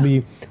said, Yeah.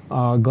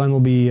 Glenn will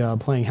be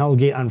playing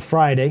Hellgate on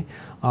Friday.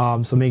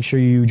 So make sure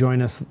you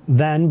join us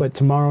then. But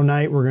tomorrow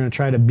night we're going to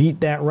try to beat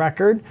that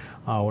record.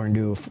 We're going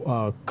to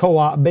do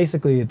co-op.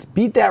 Basically, it's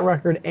beat that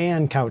record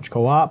and couch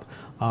co-op.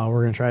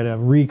 We're going to try to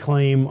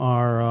reclaim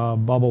our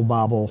Bubble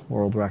Bobble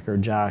world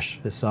record. Josh,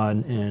 his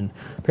son, and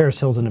Paris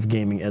Hilton of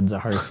Gaming, Ed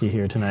Zaharsky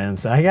here tonight. And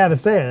so I got to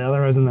say it,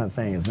 otherwise I'm not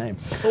saying his name.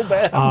 so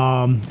bad.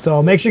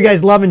 So make sure you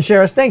guys love and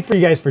share us. Thanks for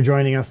you guys for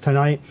joining us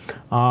tonight.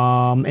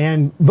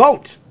 And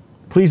vote.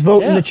 Please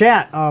vote in Yeah. the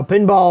chat.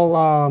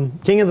 Pinball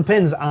King of the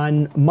Pins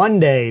on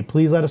Monday.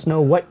 Please let us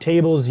know what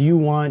tables you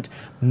want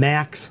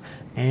Max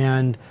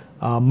and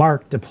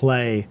Mark to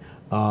play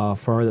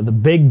for the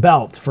big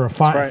belt for a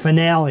right.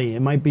 finale. It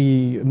might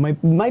be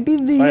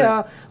the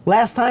Exciting.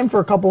 last time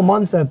for a couple of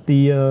months that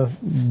the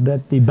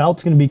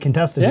belt's going to be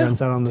contested here Yeah. and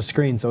set on the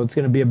screen. So it's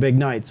going to be a big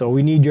night. So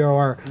we need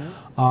your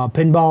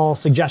pinball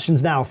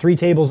suggestions now. 3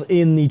 tables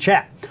in the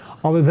chat.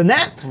 Other than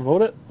that,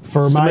 Vote it.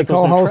 for Submit my those new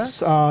co-hosts,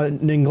 tracks.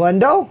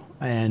 Ninglendo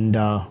and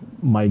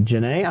Mike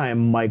Janae, I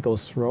am Michael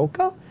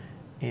Soroka.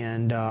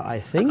 And I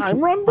think I'm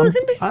Ron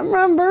Burgundy. I'm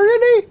Ron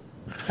Burgundy.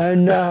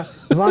 And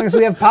as long as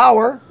we have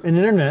power and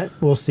internet,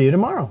 we'll see you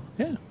tomorrow.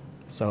 Yeah.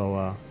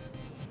 So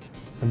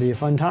it'll be a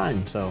fun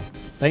time. So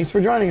thanks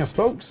for joining us,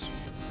 folks.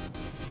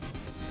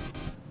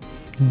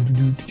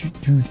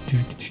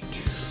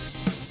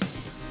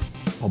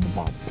 Bubble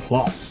Bobble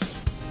Plus.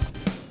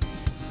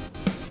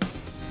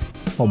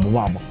 Bubble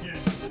Bobble.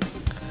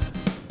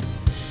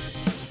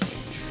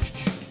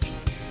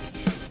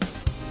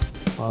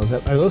 Oh,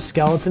 are those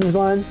skeletons,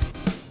 Glenn?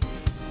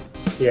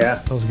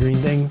 Yeah, Those green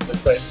things?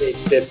 that's what I paid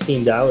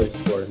 $15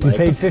 for. You Mike.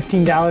 paid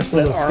 $15 for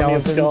That those army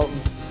of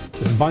skeletons? skeletons.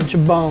 Just a bunch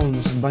of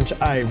bones, a bunch of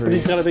But ivory.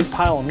 he's got a big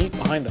pile of meat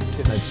behind him,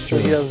 too. That's So true.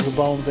 he has the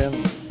bones and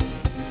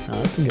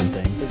Oh, that's a good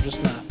thing. they're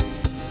just not.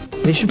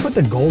 They should put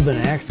the Golden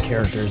Axe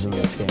characters in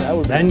this game. That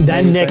would be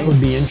then Nick amazing.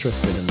 would be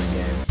interested in the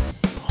game.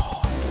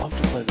 I'd love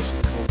to play this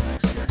with the Golden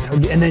Axe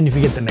here. And then if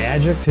you get the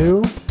magic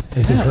too,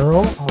 like the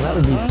girl, oh, that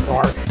would be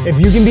smart. If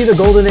you can be the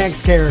Golden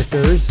Axe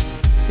characters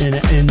and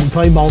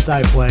play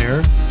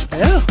multiplayer,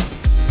 Yeah.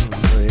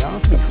 pretty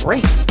awesome.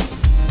 Great.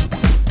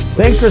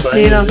 Thanks,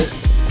 Christina.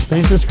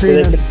 Thanks,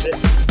 Christina.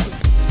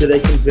 Did I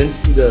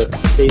convince you to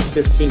pay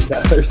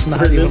 $15 Not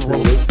for even this? a or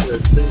little. wait for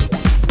a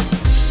single?